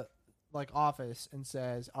the office and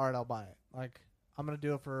says, "All right, I'll buy it. Like I'm gonna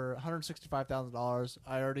do it for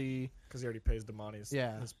 $165,000. Because he already pays Damani's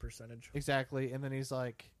his percentage. Exactly." And then he's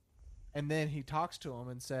like, and then he talks to him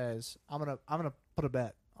and says, "I'm gonna put a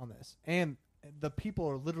bet on this." And the people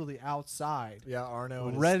are literally outside. Yeah, Arno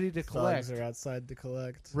and ready to collect. Thugs are outside to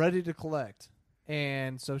collect. Ready to collect.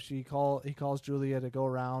 And so he calls Julia to go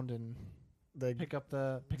around and pick up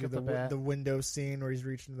the bat. The window scene where he's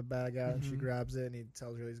reaching the bag out and she Mhm. grabs it and he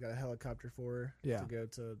tells her he's got a helicopter for her to go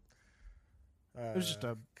to it was just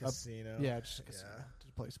a casino. Just a casino to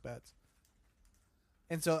place bets.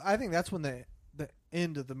 And so I think that's when the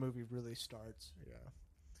end of the movie really starts. Yeah.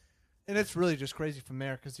 And it's really just crazy from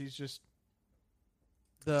there because he's just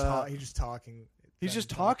he's just talking. He's just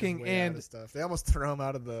talking way and out of stuff. They almost throw him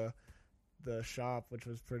out of the shop, which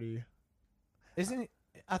was pretty. Isn't he?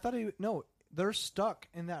 I thought they're stuck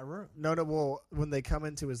in that room. No. Well, when they come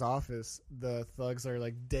into his office, the thugs are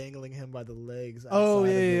like dangling him by the legs. Oh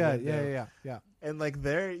outside yeah. And like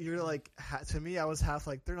there, you're like, to me, I was half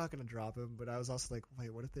like they're not gonna drop him, but I was also like,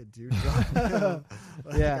 wait, what if they do drop him?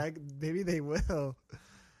 Like, maybe they will.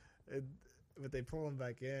 But they pull him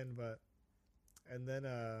back in. And then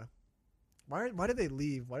why did they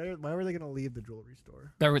leave? Why were they gonna leave the jewelry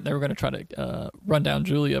store? They were going to try to run down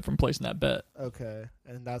Julia from placing that bet. Okay,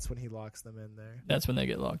 and that's when he locks them in there. That's when they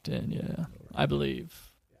get locked in. Yeah, I believe.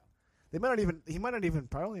 He might not even.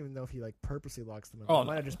 I don't even know if he like purposely locks them in. Oh, it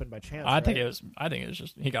might have just been by chance. I think it was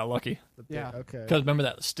just he got lucky. Okay. Because remember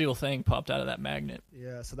that steel thing popped out of that magnet.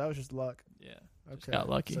 Yeah, so that was just luck. Yeah. Okay. Got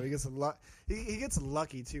lucky. So he gets he gets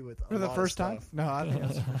lucky too with For the first time? No, I think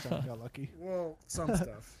that's the first time he got lucky. Well, some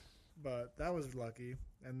stuff, but that was lucky.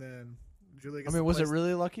 And then Julia. Gets was it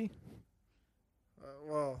really lucky?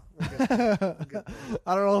 We'll get there.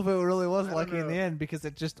 I don't know if it really was I don't lucky in the know. end because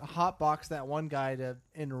it just hotboxed that one guy to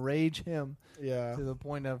enrage him Yeah. to the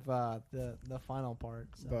point of the final part.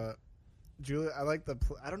 So. But Julia, I like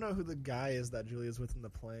I don't know who the guy is that Julia's with in the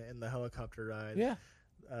plane in the helicopter ride. Yeah.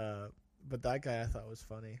 But that guy I thought was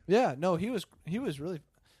funny. Yeah. No, he was really.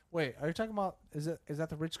 Wait, are you talking about? Is that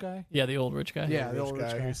the rich guy? Yeah, the old rich guy. Yeah, the old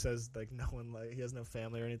rich guy who says like no one he has no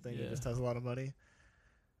family or anything. He Yeah. just has a lot of money.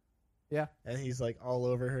 Yeah. And he's like all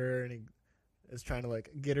over her, and he is trying to like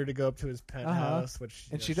get her to go up to his penthouse, which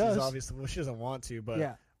And she she's does. obviously she doesn't want to, but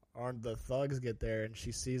Yeah. the thugs get there and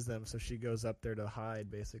she sees them, so she goes up there to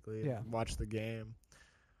hide basically Yeah. and watch the game.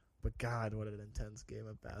 But God, what an intense game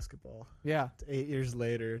of basketball! Yeah. It's 8 years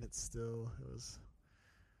later, and it was.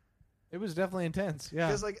 It was definitely intense. Yeah.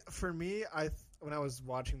 Because like for me, when I was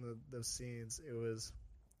watching those scenes, it was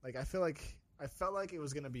like I felt like it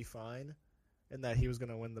was gonna be fine, and that he was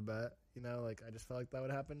gonna win the bet. You know, like I just felt like that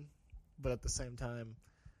would happen. But at the same time,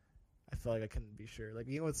 I felt like I couldn't be sure. Like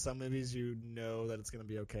with some movies, you know that it's gonna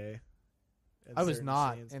be okay. in I was certain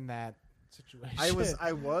not scenes. in that situation.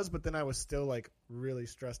 I was, but then I was still like really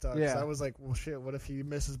stressed out. 'Cause Yeah. I was like, well, shit. What if he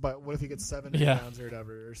misses? But what if he gets 7 Yeah. rebounds or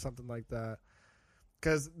whatever, or something like that?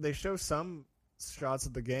 Because they show some shots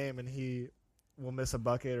of the game, and he will miss a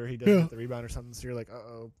bucket or he doesn't get the rebound or something. So you're like,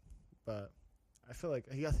 uh-oh. But I feel like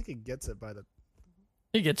I think he gets it by the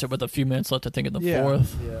He gets it with a few minutes left, I think, in the Yeah.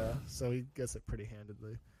 fourth. yeah. So he gets it pretty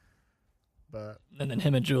handedly. But And then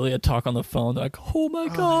him and Julia talk on the phone. They're like, "Oh my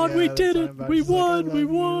God, we did it! We won! We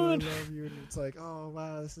won!" I love you. And it's like, oh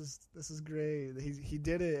wow, this is great. He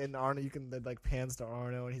did it. And Arno, it like pans to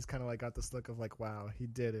Arno, and he's kind of like got this look of like, wow, he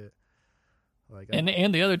did it. Like And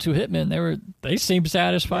the other two hitmen, they seemed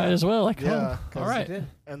satisfied Yeah. as well. Like, Yeah, oh, 'cause all right. He did.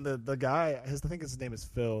 and the guy, I think his name is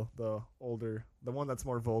Phil, the one that's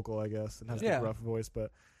more vocal, I guess, and has Yeah. the rough voice.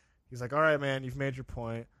 But he's like, all right, man, you've made your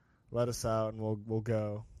point. Let us out, and we'll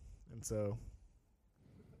go. And so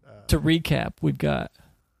To recap, we've got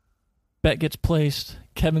Bet gets placed.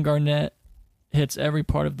 Kevin Garnett hits every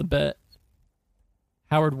part of the bet.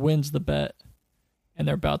 Howard wins the bet. And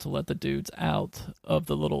they're about to let the dudes out of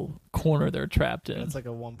the little corner they're trapped in. It's like a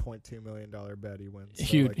 $1.2 million bet he wins. So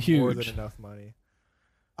Huge, like huge. More than enough money.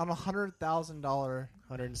 On $100,000.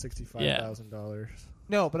 $165,000.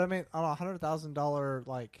 No, but I mean on $100,000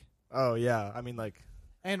 like. Oh yeah, I mean like.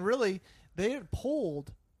 And really, they had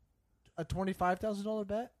pulled a $25,000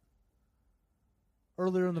 bet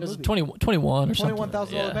earlier in the It was movie. 21 or something.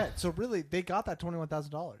 $21,000 Yeah. bet. So really, they got that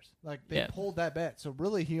 $21,000. Like they Yeah. pulled that bet. So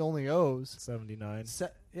really, he only owes 79.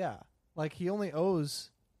 like he only owes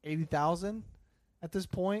 80,000 at this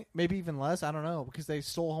point, maybe even less. I don't know because they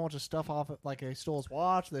stole a whole bunch of stuff off. Like they stole his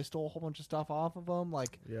watch. They stole a whole bunch of stuff off of him.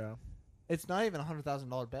 Like Yeah. it's not even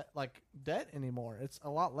 $100,000 bet like debt anymore. It's a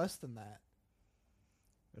lot less than that.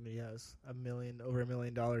 And he has over $1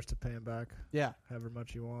 million to pay him back, Yeah, however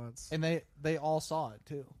much he wants. and they all saw it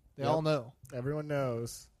too. They Yep. all know. Everyone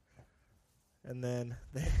knows. And then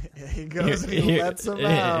he goes and he lets them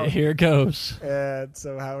out. Here it goes. And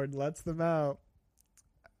so Howard lets them out.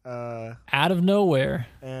 Out of nowhere.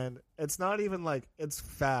 And it's not even like it's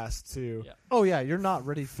fast too. Yeah. Oh yeah, you're not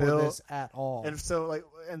ready for Phil- this at all. And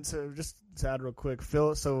so just to add real quick,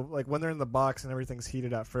 Phil. So like when they're in the box and everything's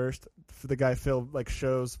heated at first, the guy Phil like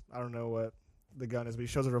shows, I don't know what the gun is, but he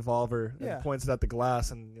shows a revolver Yeah. and points it at the glass,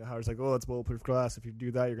 and Howard's like, "Oh, it's bulletproof glass. If you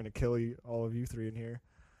do that, you're gonna kill all of you three in here."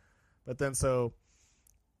 But then so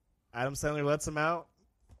Adam Sandler lets him out.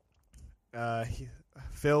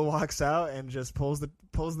 Phil walks out and just pulls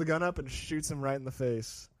the gun up and shoots him right in the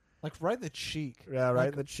face. Like right in the cheek. Yeah, right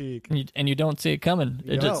Like- in the cheek. And you don't see it coming.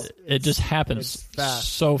 You It don't. just It's happens fast.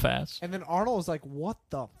 so fast. And then Arnold was like, "What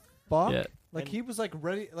the fuck?" Yeah. Like And- he was like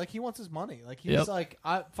ready. Like he wants his money. Like he Yep. was like,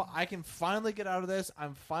 I can finally get out of this.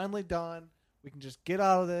 I'm finally done. We can just get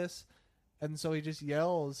out of this." And so he just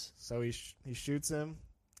yells. So he shoots him,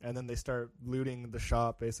 and then they start looting the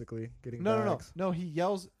shop, basically getting No, bags. no. He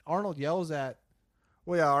yells. Arnold yells at.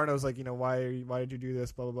 Well, yeah, Arno's like, why did you do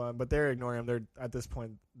this, blah blah blah. But they're ignoring him. They're at this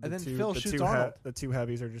point. And then Phil shoots Arnold. The two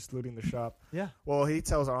heavies are just looting the shop. Yeah. Well, he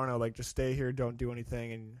tells Arno like, just stay here, don't do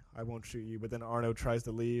anything, and I won't shoot you. But then Arno tries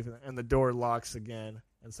to leave, and the door locks again,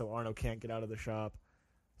 and so Arno can't get out of the shop.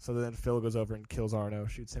 So then Phil goes over and kills Arno,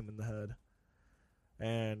 shoots him in the head,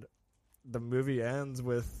 and the movie ends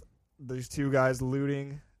with these two guys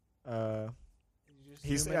looting.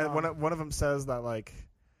 He's one of them says that like.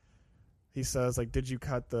 He says, like, did you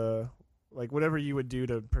cut whatever you would do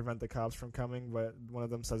to prevent the cops from coming, but one of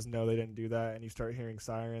them says, no, they didn't do that, and you start hearing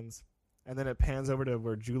sirens. And then it pans over to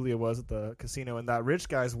where Julia was at the casino, and that rich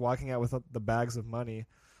guy's walking out with the bags of money.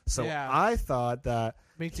 So Yeah. I thought that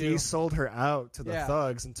Me too. he sold her out to the Yeah.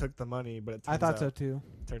 thugs and took the money, but it I turns thought out, so too.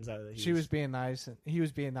 turns out that She was being nice, and he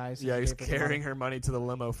was being nice. yeah, and he's gave her the carrying money. her money to the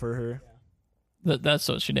limo for her. That's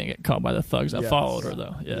so she didn't get caught by the thugs that Yes. followed her,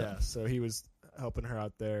 though. Yeah. So he was helping her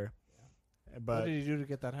out there. What But did he do to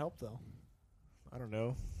get that help, though? I don't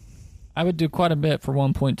know. I would do quite a bit for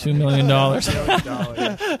 $1.2 million.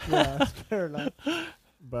 Yeah, that's fair enough.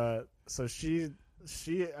 But so she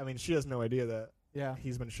has no idea that Yeah.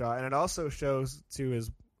 he's been shot, and it also shows to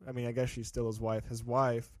I guess she's still his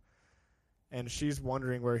wife, and she's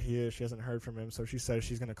wondering where he is. She hasn't heard from him, so she says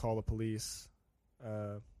she's going to call the police,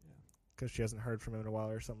 because she hasn't heard from him in a while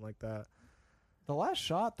or something like that. The last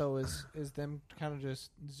shot though is them kind of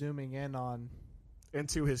just zooming in on.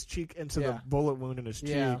 Into his cheek, into Yeah. the bullet wound in his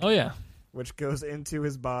Yeah. cheek, Oh, yeah. which goes into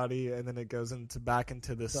his body, and then it goes back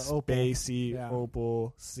into this The opal. spacey Yeah.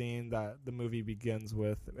 opal scene that the movie begins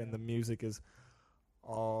with, and the music is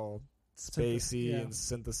all spacey yeah. and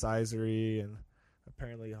synthesizery, and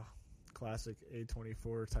apparently classic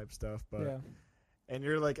A24 type stuff. But Yeah. and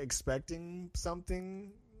you're like expecting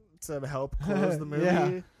something to help close the movie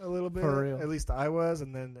Yeah. a little bit. For real. At least I was,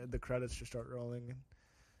 and then the credits just start rolling.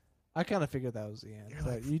 I kind of figured that was the end. You're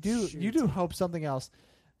But like, you do shoot. hope something else.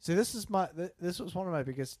 See, this was one of my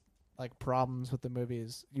biggest like problems with the movie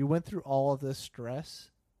is you went through all of this stress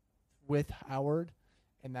with Howard,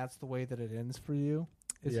 and that's the way that it ends for you.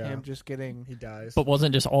 Is Yeah. him just getting He dies. But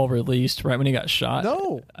wasn't just all released right when he got shot?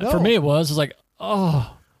 no. For me, it was. It's like,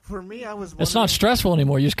 oh, For me, I was. it's not stressful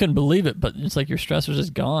anymore. You just couldn't believe it, but it's like your stress was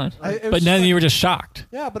just gone. But then you were just shocked.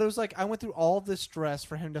 Yeah, but it was like I went through all of this stress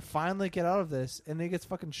for him to finally get out of this, and then he gets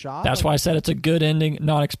fucking shot. That's why I said it's a good ending,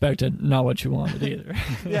 not expected, not what you wanted either.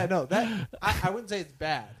 Yeah, no, that I wouldn't say it's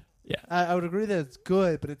bad. Yeah. I would agree that it's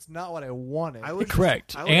good, but it's not what I wanted. I would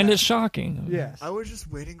Correct. I would And have- it's shocking. Yes. I was just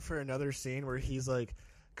waiting for another scene where he's like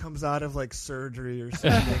comes out of like surgery or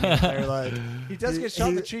something. And they're like, He does get shot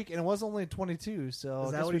in the cheek, and it was only 22. So is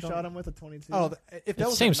I that guess what we he don't- shot him with a 22? Oh, if that It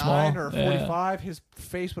was a seems 9 small. or Yeah. 45, his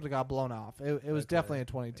face would have got blown off. It was Okay. definitely a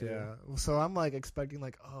 22. yeah. So I'm like expecting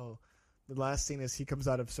like, oh, the last scene is he comes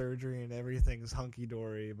out of surgery and everything's hunky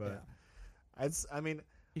dory. But I mean,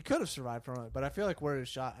 He could have survived from it, but I feel like where it was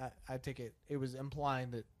shot, I take it was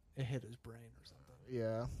implying that it hit his brain or something.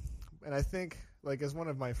 yeah. And I think like as one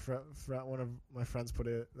of my friends put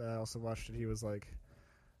it, that I also watched it. He was like,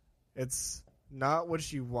 it's not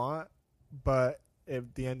what you want, but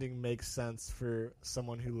the ending makes sense for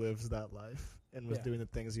someone who lives that life and was Yeah. doing the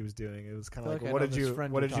things he was doing. It was kind I of feel like, I what know did this you,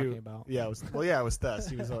 friend what you're did you, talking about. yeah, it was Thess.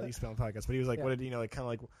 He was on podcast, but he was like, Yeah. what did you know, like kind of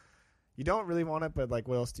like, you don't really want it, but like,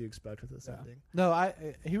 what else do you expect with this Yeah. ending? No,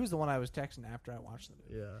 he was the one I was texting after I watched the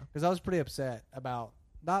movie Yeah, because I was pretty upset about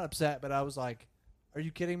not upset, but I was like, "Are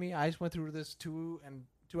you kidding me? I just went through this 2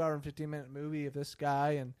 hour and 15-minute movie of this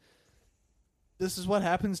guy, and this is what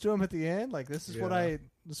happens to him at the end. Like this is what Yeah. I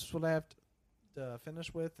have to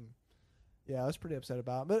finish with." And yeah, I was pretty upset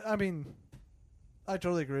about it. But I mean, I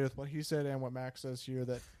totally agree with what he said and what Max says here,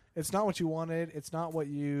 that it's not what you wanted. It's not what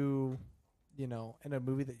you know, in a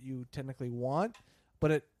movie that you technically want,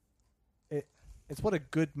 but it's what a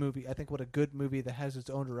good movie, I think what a good movie that has its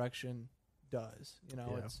own direction does. You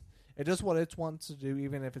know, Yeah. it does what it wants to do,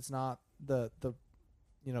 even if it's not the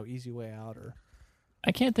easy way out or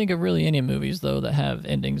I can't think of really any movies though that have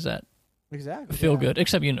endings that exactly feel yeah. good.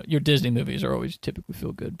 Except your Disney movies are always typically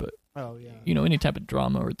feel good, but Oh yeah. any type of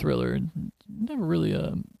drama or thriller never really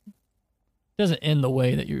doesn't end the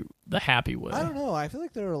way that the happy way. I don't know. I feel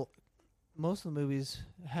like most of the movies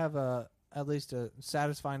have at least a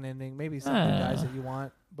satisfying ending. Maybe something guys that you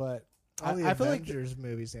want, but all the I feel like Avengers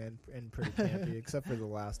movies end pretty campy, except for the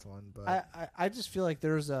last one. But I just feel like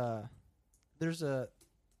there's a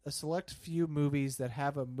select few movies that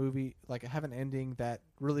have have an ending that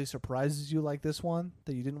really surprises you, like this one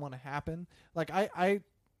that you didn't want to happen. Like I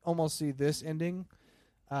almost see this ending,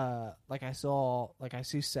 like I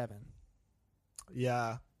see Seven.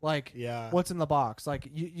 yeah, Like yeah. what's in the box? Like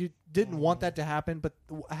you didn't want that to happen, but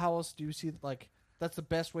how else do you see? Like that's the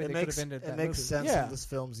best way they could have ended that It makes movie. sense Yeah. in this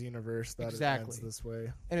film's universe that Exactly. it ends this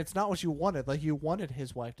way. And it's not what you wanted. Like you wanted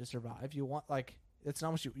his wife to survive. You want it's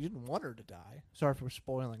not what you didn't want her to die. Sorry for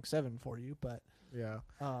spoiling Seven for you, but Yeah,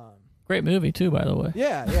 Great movie too, by the way.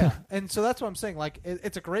 yeah. And so that's what I'm saying. Like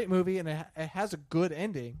it's a great movie and it has a good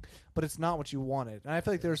ending, but it's not what you wanted. And I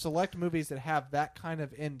feel like there are select movies that have that kind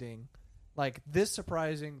of ending, like this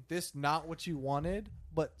surprising, this not what you wanted,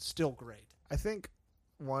 but still great. I think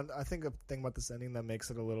a thing about this ending that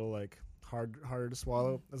makes it a little like harder to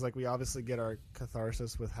swallow is like we obviously get our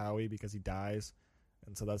catharsis with Howie because he dies,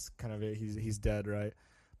 and so that's kind of it. He's dead, right?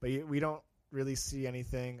 But we don't really see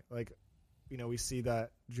anything like, we see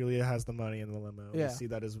that Julia has the money in the limo. Yeah. We see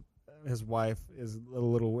that his wife is a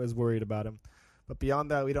little worried about him, but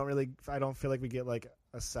beyond that, I don't feel like we get like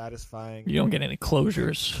a satisfying. You don't get any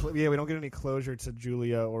closures. Yeah, we don't get any closure to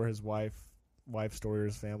Julia or his wife's story or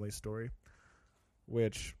his family story,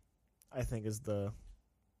 which I think is the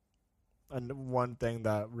one thing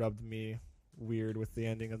that rubbed me weird with the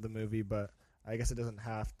ending of the movie. But I guess it doesn't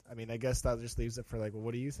have. I guess that just leaves it for like, well,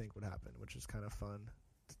 what do you think would happen? Which is kind of fun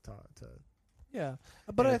to talk to. Yeah,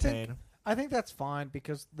 but entertain. I think that's fine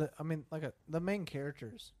because the main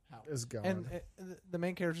character's Howard. Is gone. And the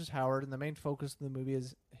main character is Howard, and the main focus of the movie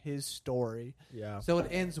is his story. Yeah. So it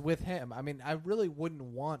ends with him. I mean, I really wouldn't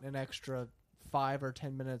want an extra 5 or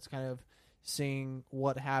 10 minutes kind of seeing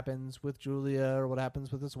what happens with Julia or what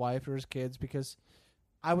happens with his wife or his kids, because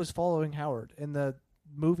I was following Howard, and the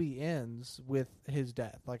movie ends with his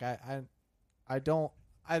death. Like I'm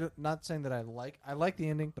not saying that I like the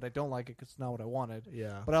ending, but I don't like it because it's not what I wanted.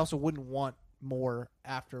 Yeah. But I also wouldn't want more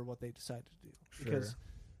after what they decided to do, because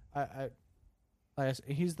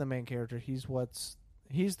he's the main character. He's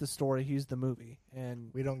the story. He's the movie, and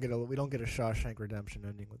We don't get a Shawshank Redemption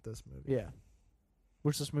ending with this movie. yeah,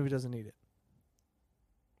 which this movie doesn't need it.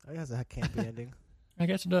 I guess that can't be ending. I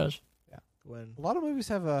guess it does. When A lot of movies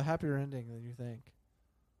have a happier ending than you think.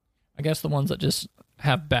 I guess the ones that just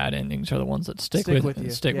have bad endings are the ones that stick with you.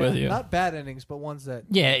 Stick Yeah, with you. Not bad endings, but ones that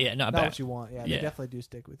Not not bad. what you want. Yeah, Yeah. they definitely do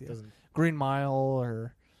stick with you. doesn't Green Mile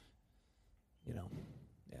or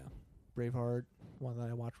Braveheart, one that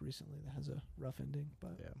I watched recently that has a rough ending.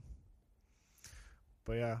 But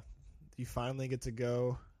But yeah, you finally get to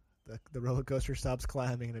go. The roller coaster stops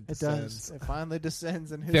climbing and it it descends. does. It finally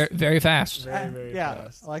descends, and his Very, very fast. Very, very yeah,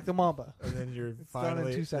 fast. like the Mamba. And then you're It's done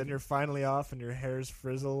in 2 seconds. finally off, and your hair's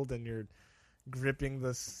frizzled, and you're gripping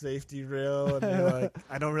the safety rail, and you're like,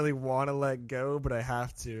 I don't really want to let go, but I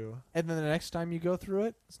have to. And then the next time you go through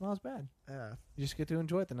it, it's not as bad. Yeah, You just get to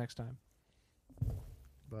enjoy it the next time.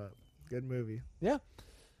 but good movie. Yeah.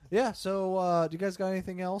 So, do you guys got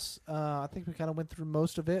anything else? I think we kind of went through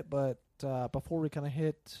most of it, but before we kind of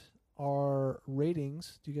hit our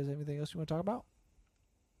ratings, do you guys have anything else you want to talk about?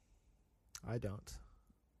 I don't.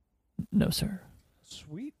 No, sir.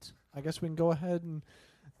 Sweet. I guess we can go ahead and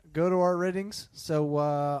go to our ratings. So,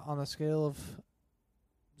 on a scale of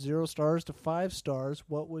 0 stars to 5 stars,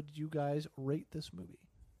 what would you guys rate this movie?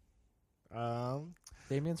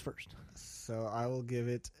 Damien's first. So I will give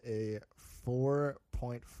it a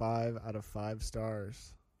 4.5 out of 5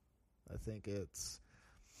 stars. I think it's.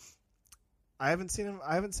 I haven't seen him.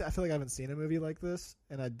 I feel like I haven't seen a movie like this,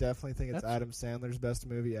 and I definitely think it's That's- Adam Sandler's best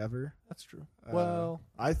movie ever. That's true.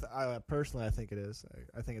 I personally, I think it is.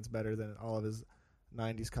 I think it's better than all of his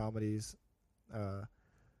 '90s comedies,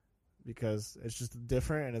 because it's just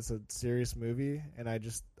different and it's a serious movie. And I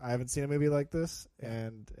haven't seen a movie like this,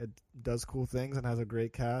 and it does cool things and has a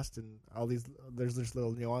great cast and all these. There's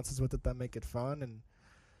little nuances with it that make it fun. And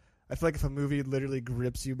I feel like if a movie literally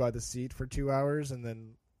grips you by the seat for 2 hours and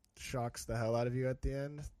then shocks the hell out of you at the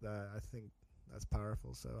end, I think that's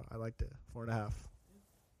powerful. So I liked it. 4.5.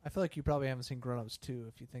 I feel like you probably haven't seen Grown Ups 2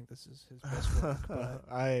 if you think this is his best work.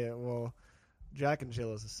 But Jack and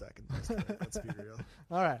Jill is a second best pick, let's be real.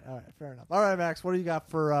 All right, fair enough. All right, Max, what do you got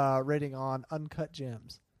for rating on Uncut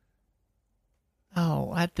Gems?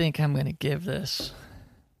 Oh, I think I'm going to give this.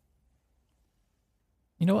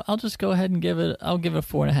 You know what? I'll just go ahead and give it. I'll give it a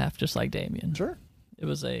 4.5, just like Damien. Sure. It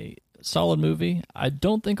was a solid movie. I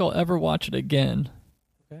don't think I'll ever watch it again.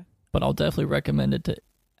 Okay. But I'll definitely recommend it to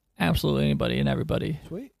absolutely anybody and everybody.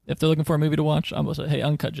 Sweet. If they're looking for a movie to watch, I'm going to say, hey,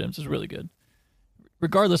 Uncut Gems is really good.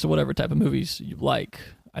 Regardless of whatever type of movies you like,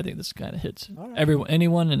 I think this kind of hits. All right.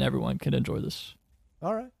 Anyone and everyone can enjoy this.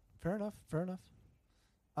 All right. Fair enough.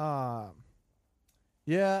 I'm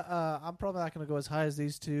probably not going to go as high as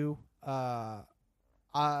these two.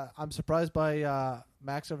 I'm surprised by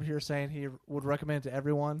Max over here saying he would recommend it to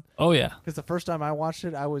everyone. Oh, yeah. Because the first time I watched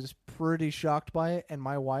it, I was pretty shocked by it, and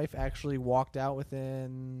my wife actually walked out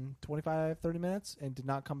within 25, 30 minutes and did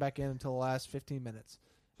not come back in until the last 15 minutes.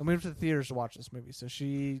 And we went to the theaters to watch this movie, so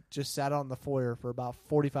she just sat out in the foyer for about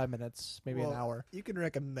 45 minutes, maybe an hour. You can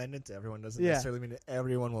recommend it to everyone. Doesn't Yeah. necessarily mean that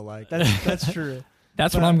everyone will like it. That's true.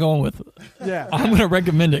 That's what I'm going with. Yeah. I'm going to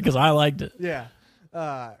recommend it because I liked it. Yeah.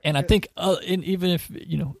 And I think even if,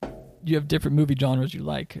 you have different movie genres you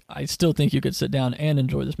like, I still think you could sit down and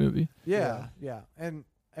enjoy this movie. Yeah. And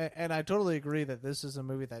I totally agree that this is a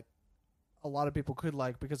movie that a lot of people could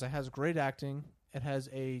like because it has great acting. It has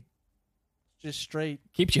a just straight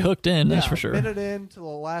Keeps you hooked in, that's for sure. minute in to the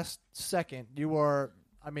last second. You are,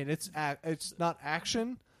 it's not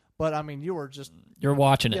action, but you are just You're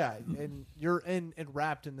watching it. yeah, and you're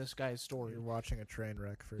wrapped in this guy's story. You're watching a train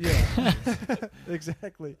wreck for Yeah,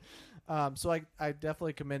 exactly. So I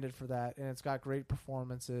definitely commend it for that, and it's got great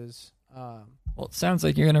performances. Well, it sounds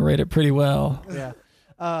like you're going to rate it pretty well. Yeah.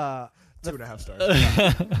 2.5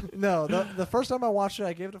 stars. No, the first time I watched it,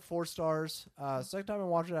 I gave it 4 stars. Second time I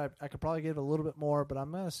watched it, I could probably give it a little bit more, but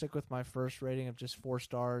I'm going to stick with my first rating of just 4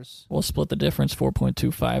 stars. We'll split the difference,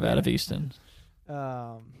 4.25 out of Easton.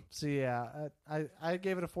 So yeah, I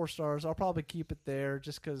gave it 4 stars. I'll probably keep it there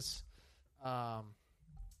just because, not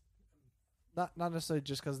necessarily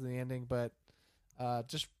just because of the ending, but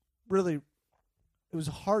just really, it was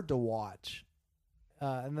hard to watch,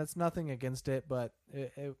 and that's nothing against it, but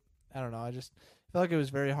it I don't know. I just felt like it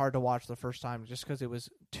was very hard to watch the first time just because it was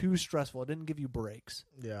too stressful. It didn't give you breaks,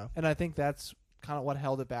 Yeah. and I think that's kind of what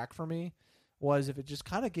held it back for me. Was if it just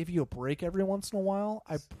kind of gave you a break every once in a while,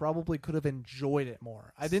 I probably could have enjoyed it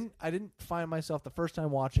more. I didn't find myself the first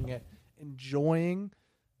time watching it enjoying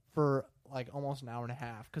for like almost an hour and a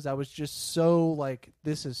half because I was just so like,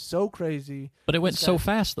 this is so crazy. But it went This so guy-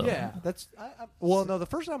 fast, though. Yeah, that's well, no. The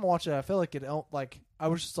first time I watched it, I felt like I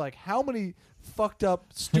was just like, how many fucked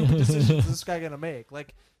up, stupid decisions is this guy gonna make?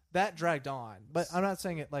 Like that dragged on. But I'm not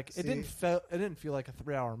saying it like it didn't feel like a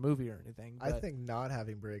 3-hour movie or anything. I But think not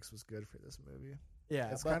having breaks was good for this movie.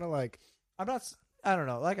 yeah, It's but kind of like I don't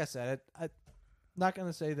know. Like I said, I'm not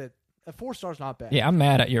gonna say that a 4 star's not bad. Yeah, I'm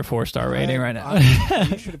mad at your 4-star rating right now.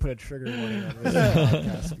 you should have put a trigger warning on this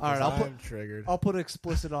podcast. All right, I'm triggered. I'll put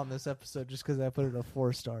explicit on this episode just because I put it at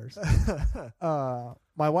 4 stars.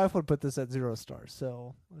 My wife would put this at 0 stars,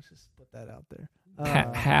 so let's just put that out there.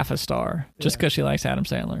 Half a star, just yeah. because she likes Adam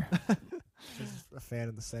Sandler. Just a fan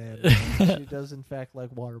of the sand. She does in fact like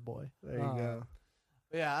Waterboy. There you go.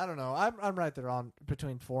 Yeah, I don't know. I'm right there on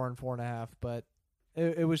between 4 and 4.5, but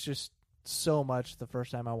it was just so much the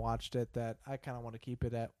first time I watched it that I kind of want to keep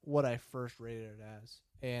it at what I first rated it as.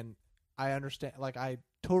 And I understand, like, I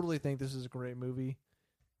totally think this is a great movie,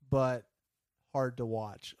 but hard to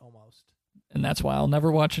watch almost. And that's why I'll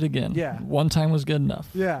never watch it again. Yeah. One time was good enough.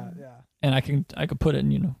 Yeah. And I could put it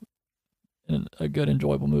in, in a good,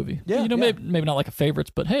 enjoyable movie. Yeah, yeah. Maybe not like a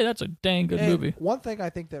favorites, but hey, that's a dang good movie. One thing I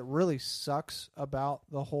think that really sucks about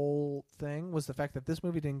the whole thing was the fact that this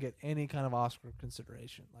movie didn't get any kind of Oscar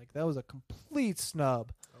consideration. Like, that was a complete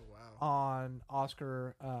snub on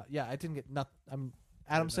Oscar. It didn't get nothing.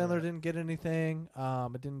 Adam Sandler didn't get anything.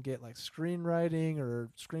 It didn't get like screenwriting or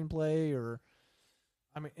screenplay or,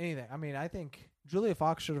 anything. I think Julia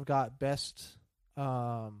Fox should have got best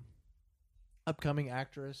upcoming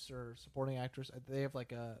actress or supporting actress. They have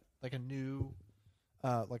like a new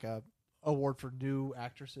award for new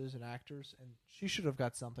actresses and actors, and she should have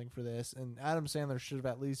got something for this. And Adam Sandler should have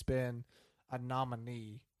at least been a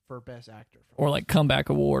nominee for best actor, or like comeback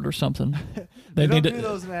award or something. They need don't do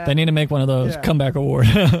those, man. They need to make one of those comeback award.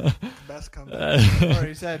 Best comeback. Or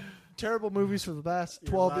he said terrible movies for the past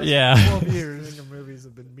 12 years. String of movies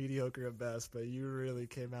have been mediocre at best, but you really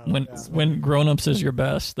came out. When Grown Ups is your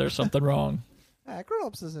best, there's something wrong. Grown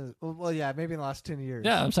Ups isn't. Well, yeah, maybe in the last 10 years.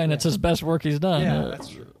 Yeah, I'm saying it's his best work he's done. Yeah, that's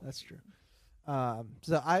true. That's true.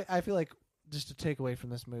 So I feel like, just to take away from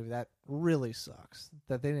this movie, that really sucks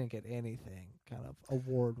that they didn't get anything kind of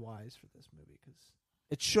award wise for this movie, because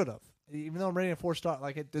it should have. Even though I'm rating it 4 stars,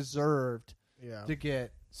 like, it deserved to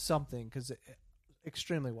get something, because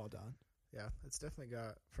extremely well done. Yeah, it's definitely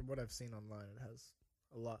got, from what I've seen online, it has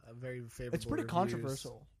a very favorable. It's pretty reviews.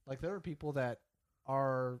 controversial. Like, there are people that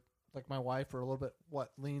are, like my wife, or a little bit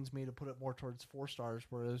what leans me to put it more towards 4 stars,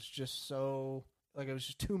 where it was just so, like, it was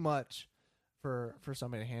just too much for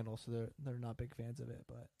somebody to handle, so they're not big fans of it.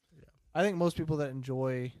 But I think most people that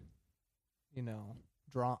enjoy,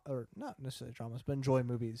 or not necessarily dramas, but enjoy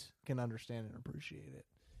movies can understand and appreciate it.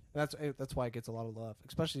 And that's why it gets a lot of love,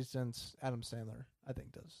 especially since Adam Sandler, I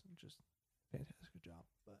think, does just a fantastic job.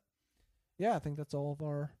 But yeah, I think that's all of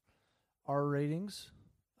our ratings.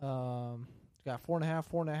 Got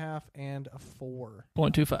 4.5, 4.5, and a 4.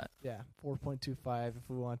 0.25. Yeah, 4.25 if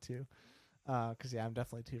we want to. Because I'm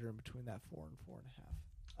definitely teetering between that 4 and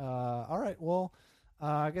 4.5. All right, well,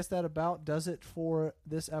 I guess that about does it for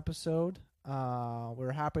this episode.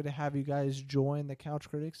 We're happy to have you guys join the Couch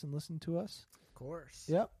Critics and listen to us. Of course.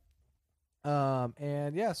 Yep.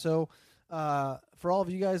 So for all of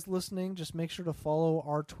you guys listening, just make sure to follow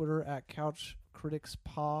our Twitter at Couch Critics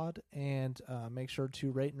Pod, and make sure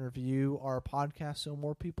to rate and review our podcast so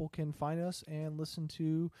more people can find us and listen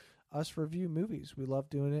to us review movies. We love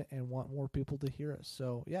doing it and want more people to hear us.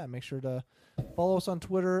 So yeah, make sure to follow us on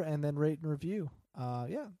Twitter and then rate and review.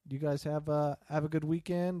 You guys have a good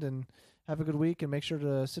weekend and have a good week, and make sure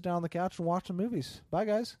to sit down on the couch and watch some movies. Bye,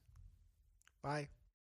 guys. Bye.